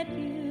met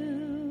you.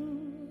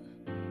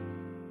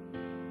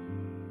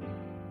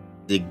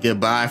 Is it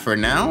goodbye for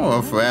now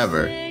or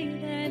forever?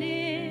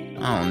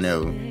 I don't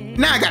know.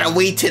 Now I gotta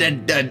wait till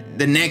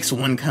the next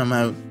one come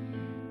out.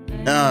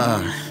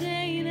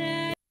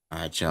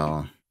 Alright,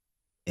 y'all.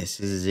 This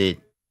is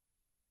it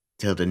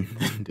till the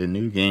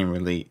new game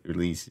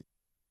releases.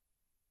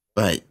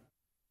 But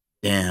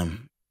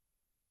damn,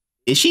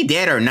 is she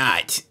dead or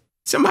not?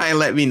 Somebody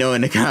let me know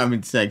in the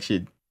comment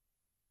section.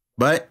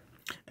 But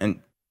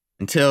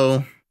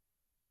until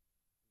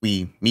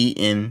we meet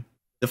in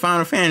the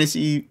Final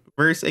Fantasy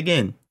verse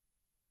again.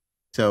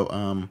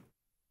 So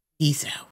peace out.